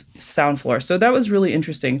sound floor. So that was really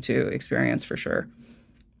interesting to experience for sure.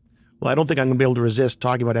 Well, I don't think I'm going to be able to resist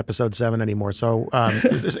talking about episode 7 anymore. So,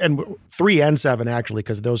 and 3 and 7 actually,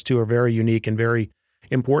 because those two are very unique and very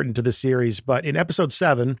important to the series. But in episode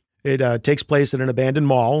 7, it takes place in an abandoned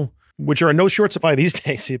mall, which are in no short supply these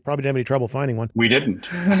days. You probably didn't have any trouble finding one. We didn't.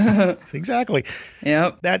 Exactly.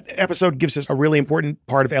 Yep. That episode gives us a really important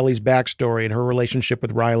part of Ellie's backstory and her relationship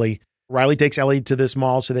with Riley. Riley takes Ellie to this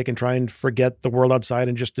mall so they can try and forget the world outside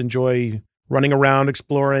and just enjoy running around,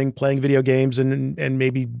 exploring, playing video games, and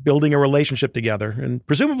maybe building a relationship together, and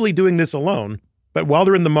presumably doing this alone. But while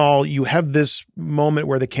they're in the mall, you have this moment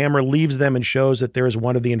where the camera leaves them and shows that there is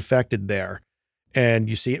one of the infected there. And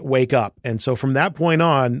you see it wake up. And so from that point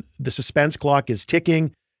on, the suspense clock is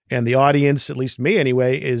ticking, and the audience, at least me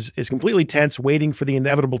anyway, is completely tense, waiting for the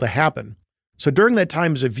inevitable to happen. So during that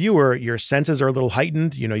time as a viewer, your senses are a little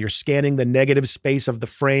heightened. You know, you're scanning the negative space of the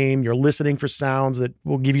frame. You're listening for sounds that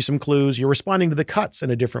will give you some clues. You're responding to the cuts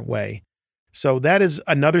in a different way. So that is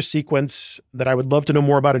another sequence that I would love to know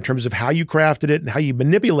more about in terms of how you crafted it and how you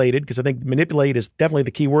manipulated, because I think manipulate is definitely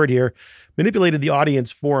the key word here, manipulated the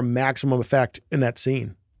audience for maximum effect in that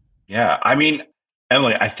scene. Yeah. I mean,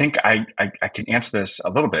 Emily, I think I can answer this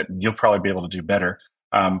a little bit, and you'll probably be able to do better.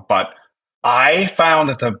 But I found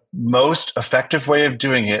that the most effective way of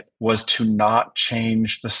doing it was to not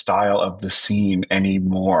change the style of the scene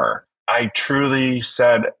anymore. I truly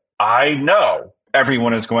said, I know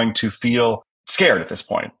everyone is going to feel scared at this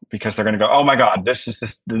point because they're going to go, oh my God,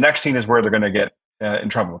 the next scene is where they're going to get in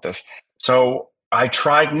trouble with this. So I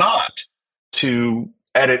tried not to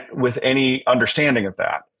edit with any understanding of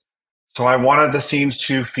that. So I wanted the scenes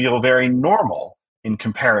to feel very normal in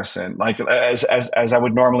comparison, like as I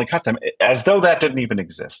would normally cut them, as though that didn't even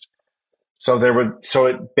exist. So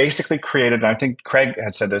it basically created, and I think Craig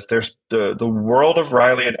had said this, there's the world of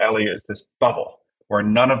Riley and Ellie is this bubble where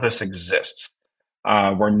none of this exists,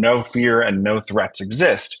 where no fear and no threats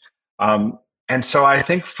exist. And so I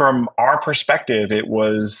think from our perspective, it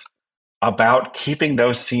was about keeping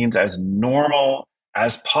those scenes as normal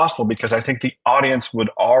as possible, because I think the audience would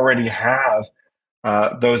already have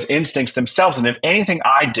those instincts themselves. And if anything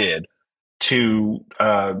I did to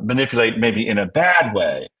manipulate maybe in a bad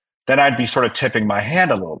way, then I'd be sort of tipping my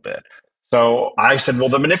hand a little bit. So I said, well,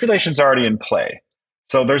 the manipulation's already in play.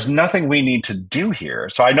 So there's nothing we need to do here.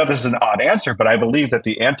 So I know this is an odd answer, but I believe that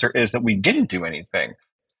the answer is that we didn't do anything.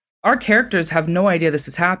 Our characters have no idea this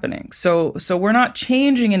is happening. So we're not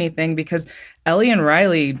changing anything because Ellie and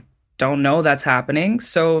Riley don't know that's happening.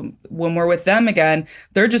 So when we're with them again,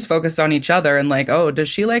 they're just focused on each other and like, oh, does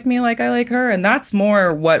she like me like I like her? And that's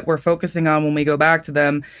more what we're focusing on when we go back to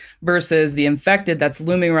them versus the infected that's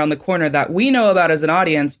looming around the corner that we know about as an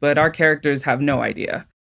audience, but our characters have no idea.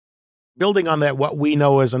 Building on that, what we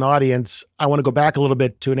know as an audience, I want to go back a little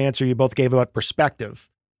bit to an answer you both gave about perspective.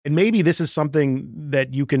 And maybe this is something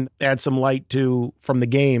that you can add some light to from the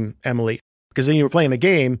game, Emily. Because when you're playing a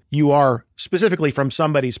game, you are specifically from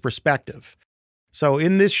somebody's perspective. So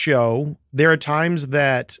in this show, there are times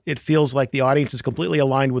that it feels like the audience is completely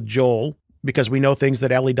aligned with Joel because we know things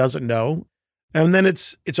that Ellie doesn't know. And then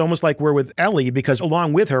it's almost like we're with Ellie because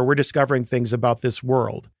along with her, we're discovering things about this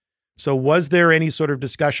world. So was there any sort of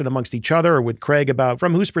discussion amongst each other or with Craig about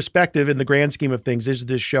from whose perspective in the grand scheme of things is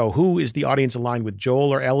this show? Who is the audience aligned with,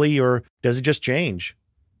 Joel or Ellie, or does it just change?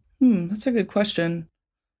 That's a good question.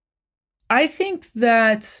 I think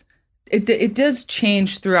that it does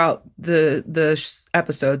change throughout the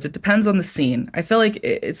episodes. It depends on the scene. I feel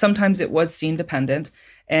like sometimes it was scene dependent,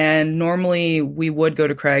 and normally we would go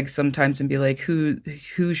to Craig sometimes and be like,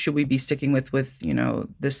 who should we be sticking with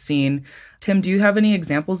this scene? Tim, do you have any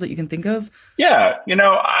examples that you can think of? Yeah,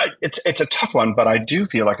 it's a tough one, but I do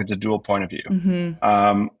feel like it's a dual point of view.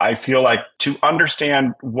 Mm-hmm. I feel like to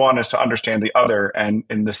understand one is to understand the other, and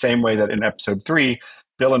in the same way that in episode 3,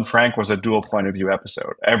 Bill and Frank was a dual point of view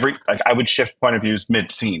episode. I would shift point of views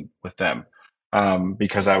mid-scene with them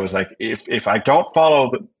because I was like, if I don't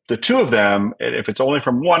follow the two of them, if it's only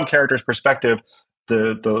from one character's perspective,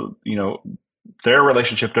 their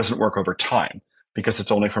relationship doesn't work over time because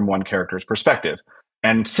it's only from one character's perspective.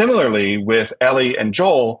 And similarly with Ellie and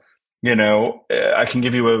Joel, I can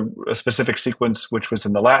give you a specific sequence which was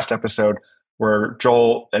in the last episode where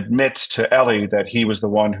Joel admits to Ellie that he was the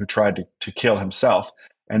one who tried to kill himself.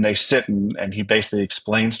 And they sit and he basically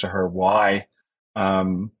explains to her why,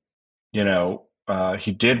 he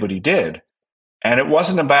did what he did. And it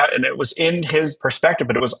wasn't about, and it was in his perspective,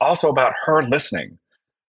 but it was also about her listening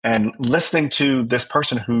and listening to this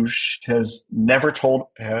person who has never told,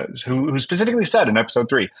 who specifically said in episode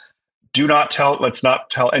 3, let's not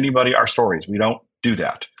tell anybody our stories. We don't do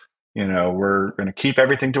that. We're going to keep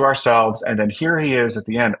everything to ourselves. And then here he is at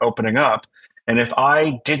the end opening up. And if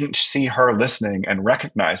I didn't see her listening and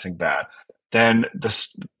recognizing that, then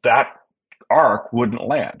that arc wouldn't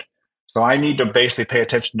land. So I need to basically pay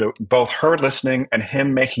attention to both her listening and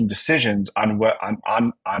him making decisions on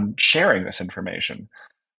on sharing this information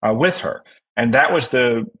with her. And that was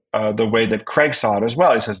the way that Craig saw it as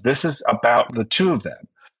well. He says, this is about the two of them.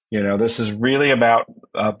 This is really about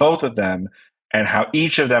both of them and how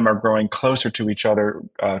each of them are growing closer to each other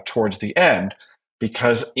towards the end,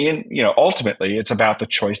 because ultimately it's about the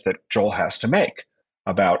choice that Joel has to make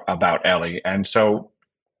about Ellie. And so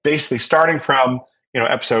basically starting from,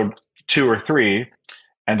 episode 2 or 3,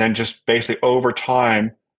 and then just basically over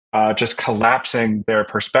time, just collapsing their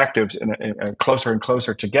perspectives in closer and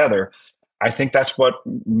closer together. I think that's what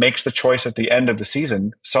makes the choice at the end of the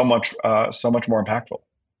season so much more impactful.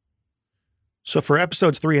 So for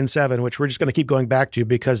episodes 3 and 7, which we're just going to keep going back to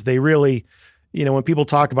because they really, when people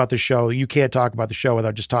talk about the show, you can't talk about the show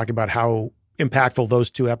without just talking about how impactful those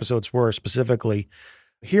 2 episodes were specifically.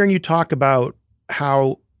 Hearing you talk about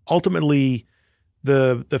how ultimately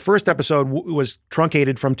the first episode was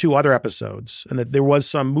truncated from 2 other episodes and that there was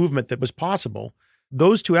some movement that was possible.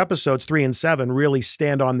 Those 2 episodes, 3 and 7, really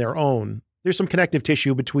stand on their own. There's some connective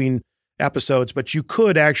tissue between episodes, but you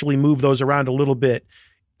could actually move those around a little bit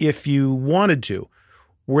if you wanted to.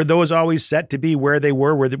 Were those always set to be where they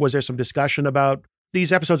were? Was there some discussion about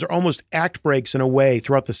these episodes are almost act breaks in a way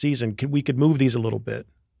throughout the season? We could move these a little bit.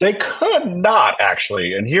 They could not,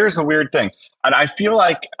 actually. And here's the weird thing. And I feel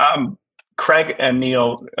like Craig and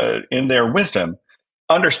Neil, in their wisdom,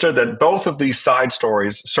 understood that both of these side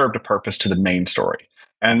stories served a purpose to the main story.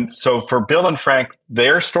 And so for Bill and Frank,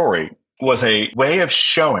 their story was a way of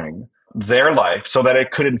showing their life so that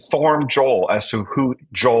it could inform Joel as to who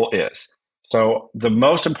Joel is. So the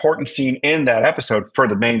most important scene in that episode for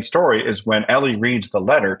the main story is when Ellie reads the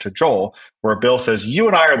letter to Joel, where Bill says, "You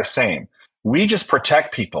and I are the same. We just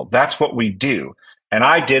protect people. That's what we do. And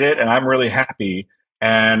I did it, and I'm really happy.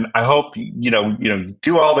 And I hope, you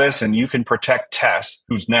do all this and you can protect Tess,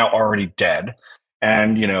 who's now already dead.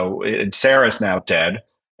 And, and Sarah's now dead.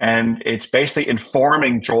 And it's basically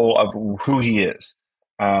informing Joel of who he is.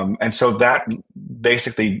 And so that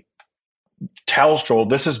basically tells Joel,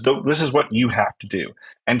 this is what you have to do.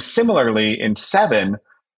 And similarly in 7,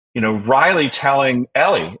 Riley telling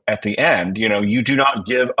Ellie at the end, you do not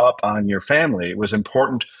give up on your family. It was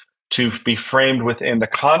important to be framed within the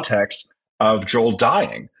context of Joel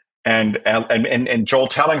dying and Joel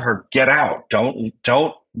telling her, get out.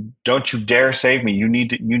 Don't you dare save me. You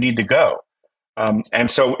need to go. And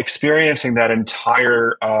so experiencing that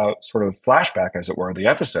entire sort of flashback, as it were, the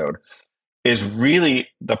episode is really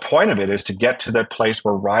the point of it, is to get to that place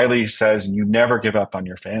where Riley says, you never give up on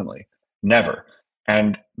your family. Never.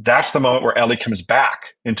 And that's the moment where Ellie comes back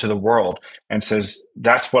into the world and says,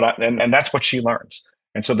 that's what and that's what she learns.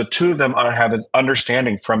 And so the two of them have an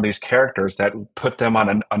understanding from these characters that put them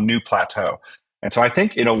on a new plateau. And so I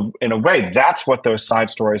think, in a way, that's what those side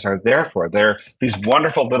stories are there for. They're these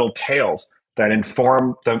wonderful little tales that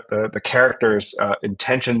inform the characters'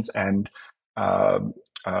 intentions and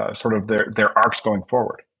sort of their arcs going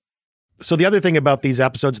forward. So the other thing about these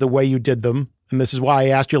episodes, the way you did them, and this is why I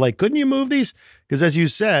asked you, couldn't you move these? Because as you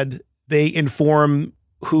said, they inform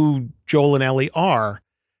who Joel and Ellie are.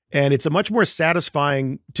 And it's a much more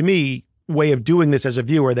satisfying, to me, way of doing this as a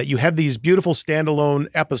viewer, that you have these beautiful standalone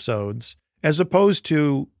episodes, as opposed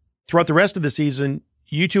to throughout the rest of the season,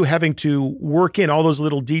 you two having to work in all those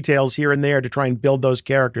little details here and there to try and build those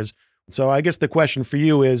characters. So I guess the question for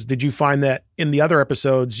you is, did you find that in the other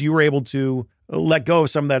episodes, you were able to let go of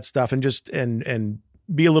some of that stuff and just and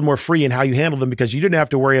be a little more free in how you handle them, because you didn't have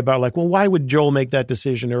to worry about why would Joel make that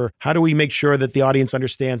decision? Or how do we make sure that the audience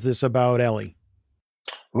understands this about Ellie?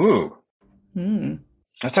 Ooh,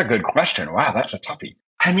 That's a good question. Wow, that's a toughie.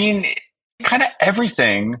 I mean, kind of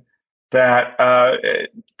everything that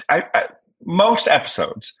most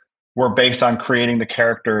episodes were based on creating the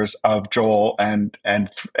characters of Joel and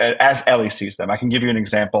as Ellie sees them. I can give you an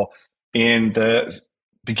example. In the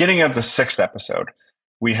beginning of the 6th episode,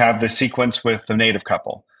 we have the sequence with the native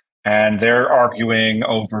couple, and they're arguing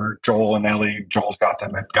over Joel and Ellie. Joel's got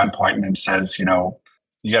them at gunpoint and says, you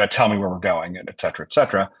got to tell me where we're going, and et cetera, et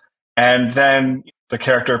cetera. And then the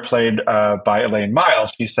character played by Elaine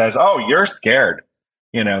Miles, she says, oh, you're scared.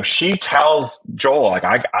 She tells Joel,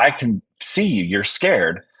 I can see you, you're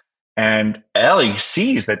scared. And Ellie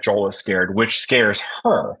sees that Joel is scared, which scares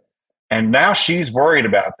her. And now she's worried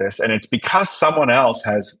about this. And it's because someone else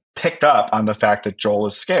has picked up on the fact that Joel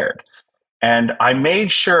is scared. And I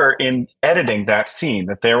made sure in editing that scene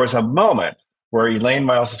that there was a moment where Elaine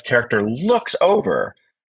Miles' character looks over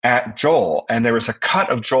at Joel, and there was a cut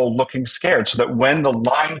of Joel looking scared, so that when the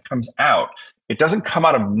line comes out, it doesn't come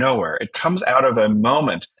out of nowhere. It comes out of a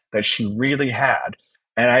moment that she really had.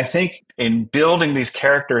 And I think in building these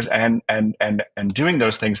characters and doing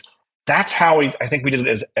those things, that's how I think we did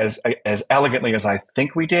it as elegantly as I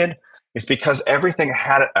think we did, is because everything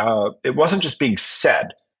had it wasn't just being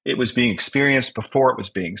said. It was being experienced before it was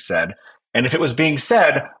being said. And if it was being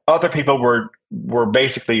said, other people were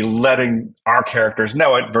basically letting our characters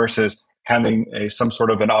know it versus having some sort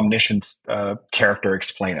of an omniscient character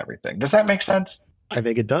explain everything. Does that make sense? I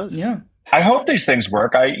think it does. Yeah. I hope these things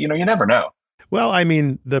work. You never know. Well, I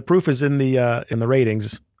mean, the proof is in the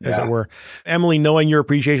ratings, as it were. Emily, knowing your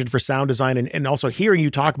appreciation for sound design and also hearing you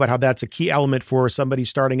talk about how that's a key element for somebody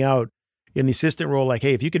starting out in the assistant role, like,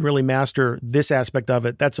 hey, if you can really master this aspect of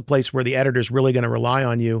it, that's a place where the editor's really going to rely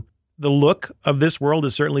on you. The look of this world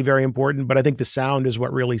is certainly very important, but I think the sound is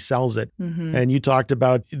what really sells it. Mm-hmm. And you talked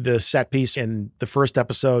about the set piece in the first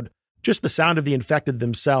episode, just the sound of the infected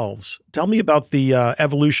themselves. Tell me about the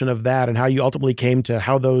evolution of that and how you ultimately came to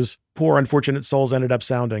how those poor, unfortunate souls ended up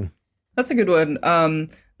sounding. That's a good one.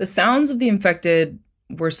 The sounds of the infected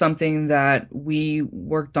were something that we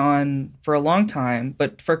worked on for a long time.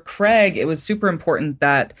 But for Craig, it was super important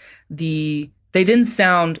that they didn't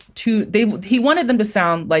sound he wanted them to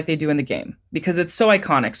sound like they do in the game because it's so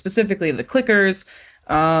iconic, specifically the clickers.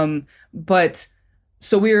 But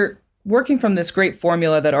so we're working from this great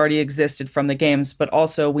formula that already existed from the games, but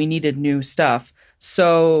also we needed new stuff.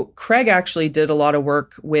 So Craig actually did a lot of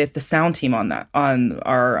work with the sound team on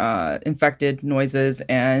our infected noises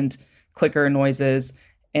and clicker noises.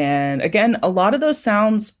 And again, a lot of those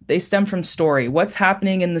sounds, they stem from story. What's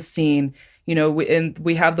happening in the scene?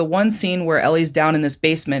 We have the one scene where Ellie's down in this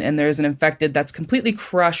basement and there's an infected that's completely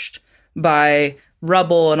crushed by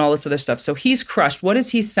rubble and all this other stuff. So he's crushed. What does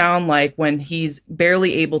he sound like when he's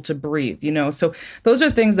barely able to breathe? So those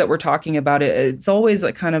are things that we're talking about. It's always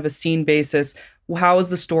like kind of a scene basis. How is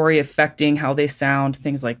the story affecting how they sound?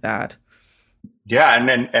 Things like that. Yeah,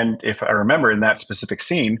 and if I remember in that specific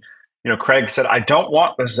scene, Craig said, I don't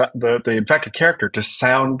want the infected character to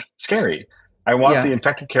sound scary. I want the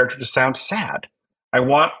infected character to sound sad. I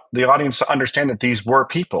want the audience to understand that these were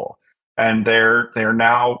people and they're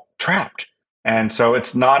now trapped. And so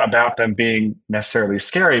it's not about them being necessarily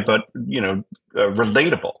scary, but,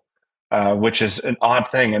 relatable, which is an odd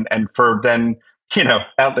thing. And for then,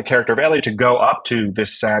 the character of Ellie to go up to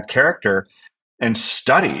this sad character and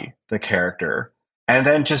study the character and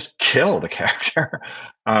then just kill the character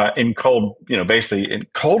in cold, basically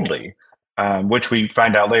coldly, which we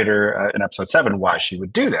find out later in episode 7 why she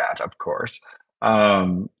would do that, of course.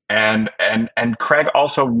 And Craig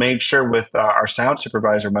also made sure with our sound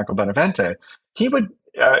supervisor, Michael Benavente, he would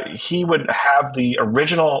have the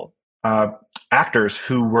original actors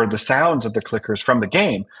who were the sounds of the clickers from the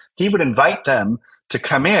game. He would invite them to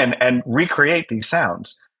come in and recreate these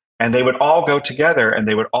sounds. And they would all go together and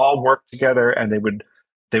they would all work together and they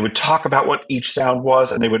would talk about what each sound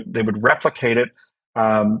was and they would replicate it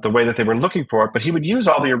the way that they were looking for it. But he would use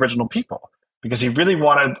all the original people because he really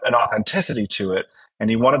wanted an authenticity to it. And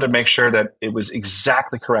he wanted to make sure that it was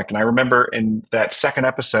exactly correct. And I remember in that second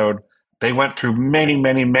episode, they went through many,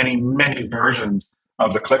 many, many, many versions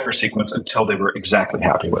of the clicker sequence until they were exactly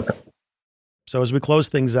happy with it. So as we close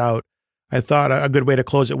things out, I thought a good way to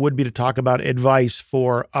close it would be to talk about advice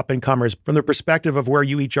for up-and-comers from the perspective of where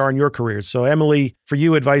you each are in your careers. So Emily, for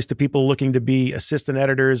you, advice to people looking to be assistant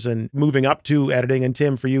editors and moving up to editing, and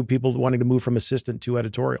Tim, for you, people wanting to move from assistant to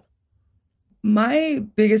editorial. My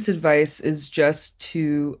biggest advice is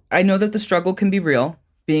I know that the struggle can be real,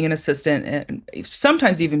 being an assistant, and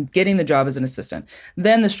sometimes even getting the job as an assistant.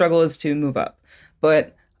 Then the struggle is to move up.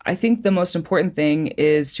 But I think the most important thing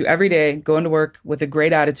is to every day go into work with a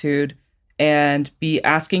great attitude and be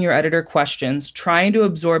asking your editor questions, trying to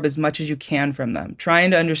absorb as much as you can from them, trying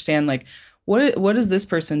to understand, like, what does this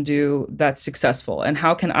person do that's successful? And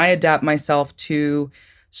how can I adapt myself to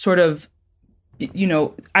sort of,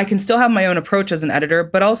 I can still have my own approach as an editor,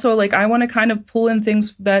 but also, like, I want to kind of pull in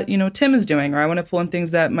things that, Tim is doing, or I want to pull in things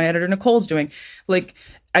that my editor Nicole's doing. Like,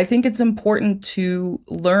 I think it's important to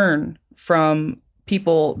learn from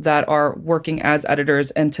people that are working as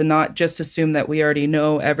editors and to not just assume that we already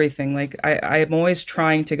know everything. Like, I'm always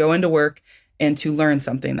trying to go into work and to learn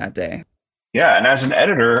something that day. Yeah. And as an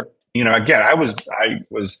editor, again, I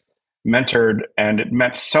was mentored, and it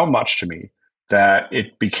meant so much to me that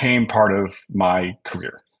it became part of my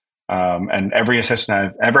career. And every assistant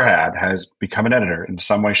I've ever had has become an editor in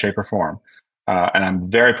some way, shape, or form. And I'm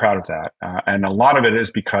very proud of that. And a lot of it is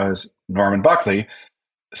because Norman Buckley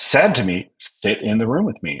said to me, sit in the room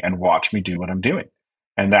with me and watch me do what I'm doing.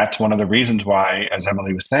 And that's one of the reasons why, as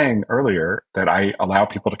Emily was saying earlier, that I allow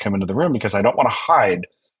people to come into the room, because I don't want to hide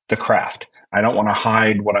the craft. I don't want to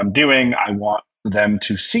hide what I'm doing. I want them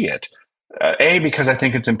to see it. Because I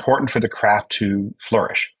think it's important for the craft to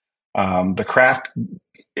flourish. The craft,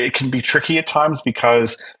 it can be tricky at times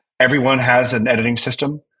because everyone has an editing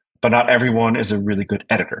system, but not everyone is a really good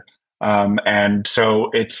editor. And so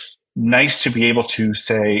it's nice to be able to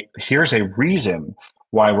say, here's a reason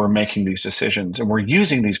why we're making these decisions, and we're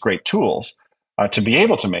using these great tools to be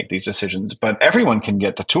able to make these decisions. But everyone can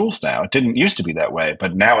get the tools now. It didn't used to be that way,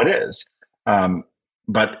 but now it is.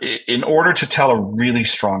 But in order to tell a really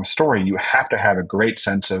strong story, you have to have a great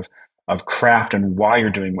sense of craft and why you're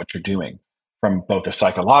doing what you're doing, from both a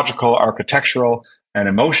psychological, architectural, and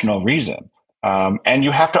emotional reason. And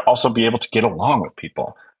you have to also be able to get along with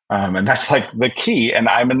people. And that's like the key. And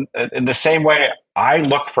I'm in the same way, I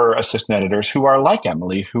look for assistant editors who are like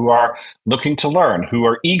Emily, who are looking to learn, who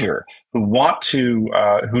are eager, who want to,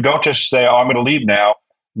 who don't just say, oh, I'm going to leave now.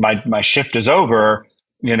 My shift is over.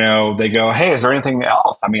 They go, hey, is there anything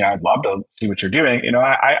else? I mean, I'd love to see what you're doing.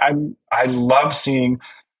 I love seeing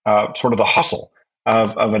sort of the hustle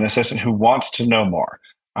of an assistant who wants to know more.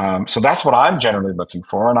 So that's what I'm generally looking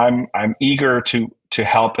for, and I'm eager to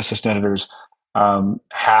help assistant editors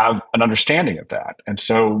have an understanding of that. And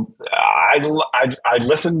so I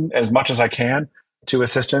listen as much as I can to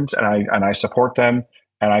assistants, and I support them,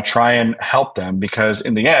 and I try and help them, because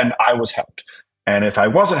in the end, I was helped. And if I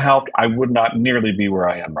wasn't helped, I would not nearly be where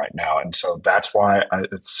I am right now. And so that's why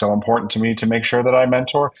it's so important to me to make sure that I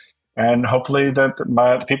mentor. And hopefully that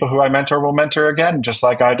the people who I mentor will mentor again, just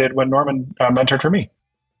like I did when Norman mentored for me.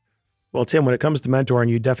 Well, Tim, when it comes to mentoring,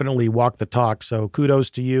 you definitely walk the talk. So kudos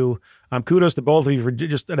to you. Kudos to both of you for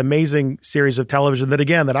just an amazing series of television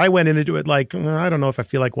that I went into it like, I don't know if I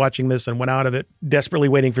feel like watching this, and went out of it desperately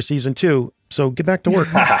waiting for season 2. So get back to work.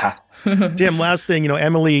 Tim, last thing,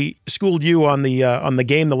 Emily schooled you on the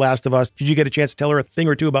game The Last of Us. Did you get a chance to tell her a thing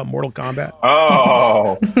or two about Mortal Kombat?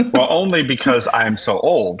 Oh, well, only because I'm so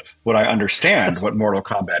old would I understand what Mortal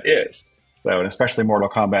Kombat is. So, and especially Mortal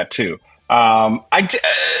Kombat 2. I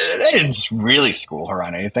didn't really school her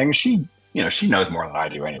on anything. She knows more than I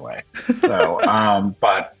do anyway. So,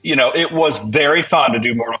 but it was very fun to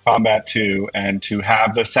do Mortal Kombat 2 and to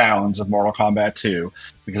have the sounds of Mortal Kombat 2,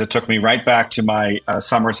 because it took me right back to my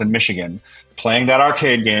summers in Michigan, playing that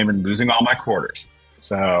arcade game and losing all my quarters.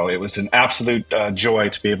 So it was an absolute joy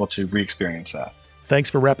to be able to re-experience that. Thanks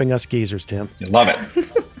for repping us geezers, Tim. You love it.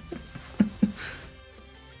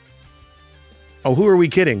 Oh, who are we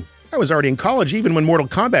kidding? I was already in college even when Mortal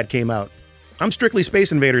Kombat came out. I'm strictly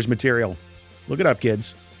Space Invaders material. Look it up,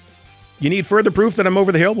 kids. You need further proof that I'm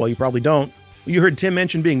over the hill? Well, you probably don't. You heard Tim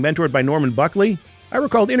mention being mentored by Norman Buckley. I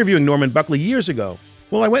recalled interviewing Norman Buckley years ago.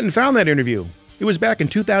 Well, I went and found that interview. It was back in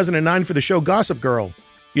 2009 for the show Gossip Girl.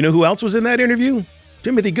 You know who else was in that interview?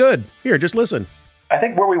 Timothy Good. Here, just listen. I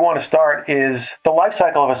think where we want to start is the life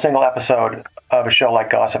cycle of a single episode of a show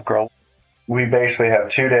like Gossip Girl. We basically have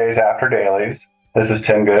 2 days after dailies. This is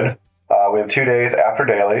Tim Good. We have 2 days after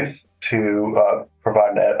dailies to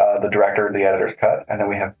provide the director the editor's cut, and then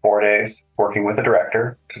we have 4 days working with the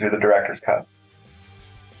director to do the director's cut.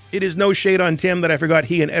 It is no shade on Tim that I forgot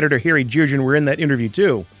he and editor Harry Jirgen were in that interview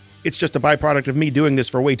too. It's just a byproduct of me doing this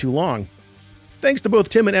for way too long. Thanks to both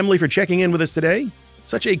Tim and Emily for checking in with us today.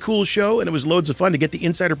 Such a cool show, and it was loads of fun to get the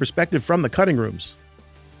insider perspective from the cutting rooms.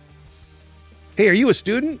 Hey, are you a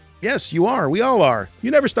student? Yes, you are. We all are.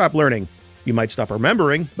 You never stop learning. You might stop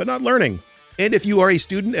remembering, but not learning. And if you are a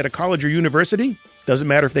student at a college or university, doesn't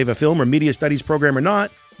matter if they have a film or media studies program or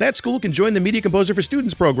not, that school can join the Media Composer for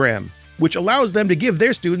Students program, which allows them to give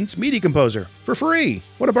their students Media Composer for free.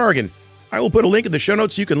 What a bargain. I will put a link in the show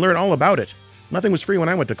notes so you can learn all about it. Nothing was free when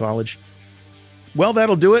I went to college. Well,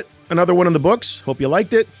 that'll do it. Another one in the books. Hope you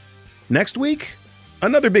liked it. Next week,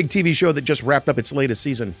 another big TV show that just wrapped up its latest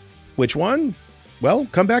season. Which one? Well,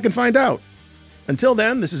 come back and find out. Until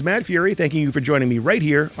then, this is Matt Fury thanking you for joining me right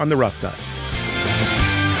here on The Rough Cut.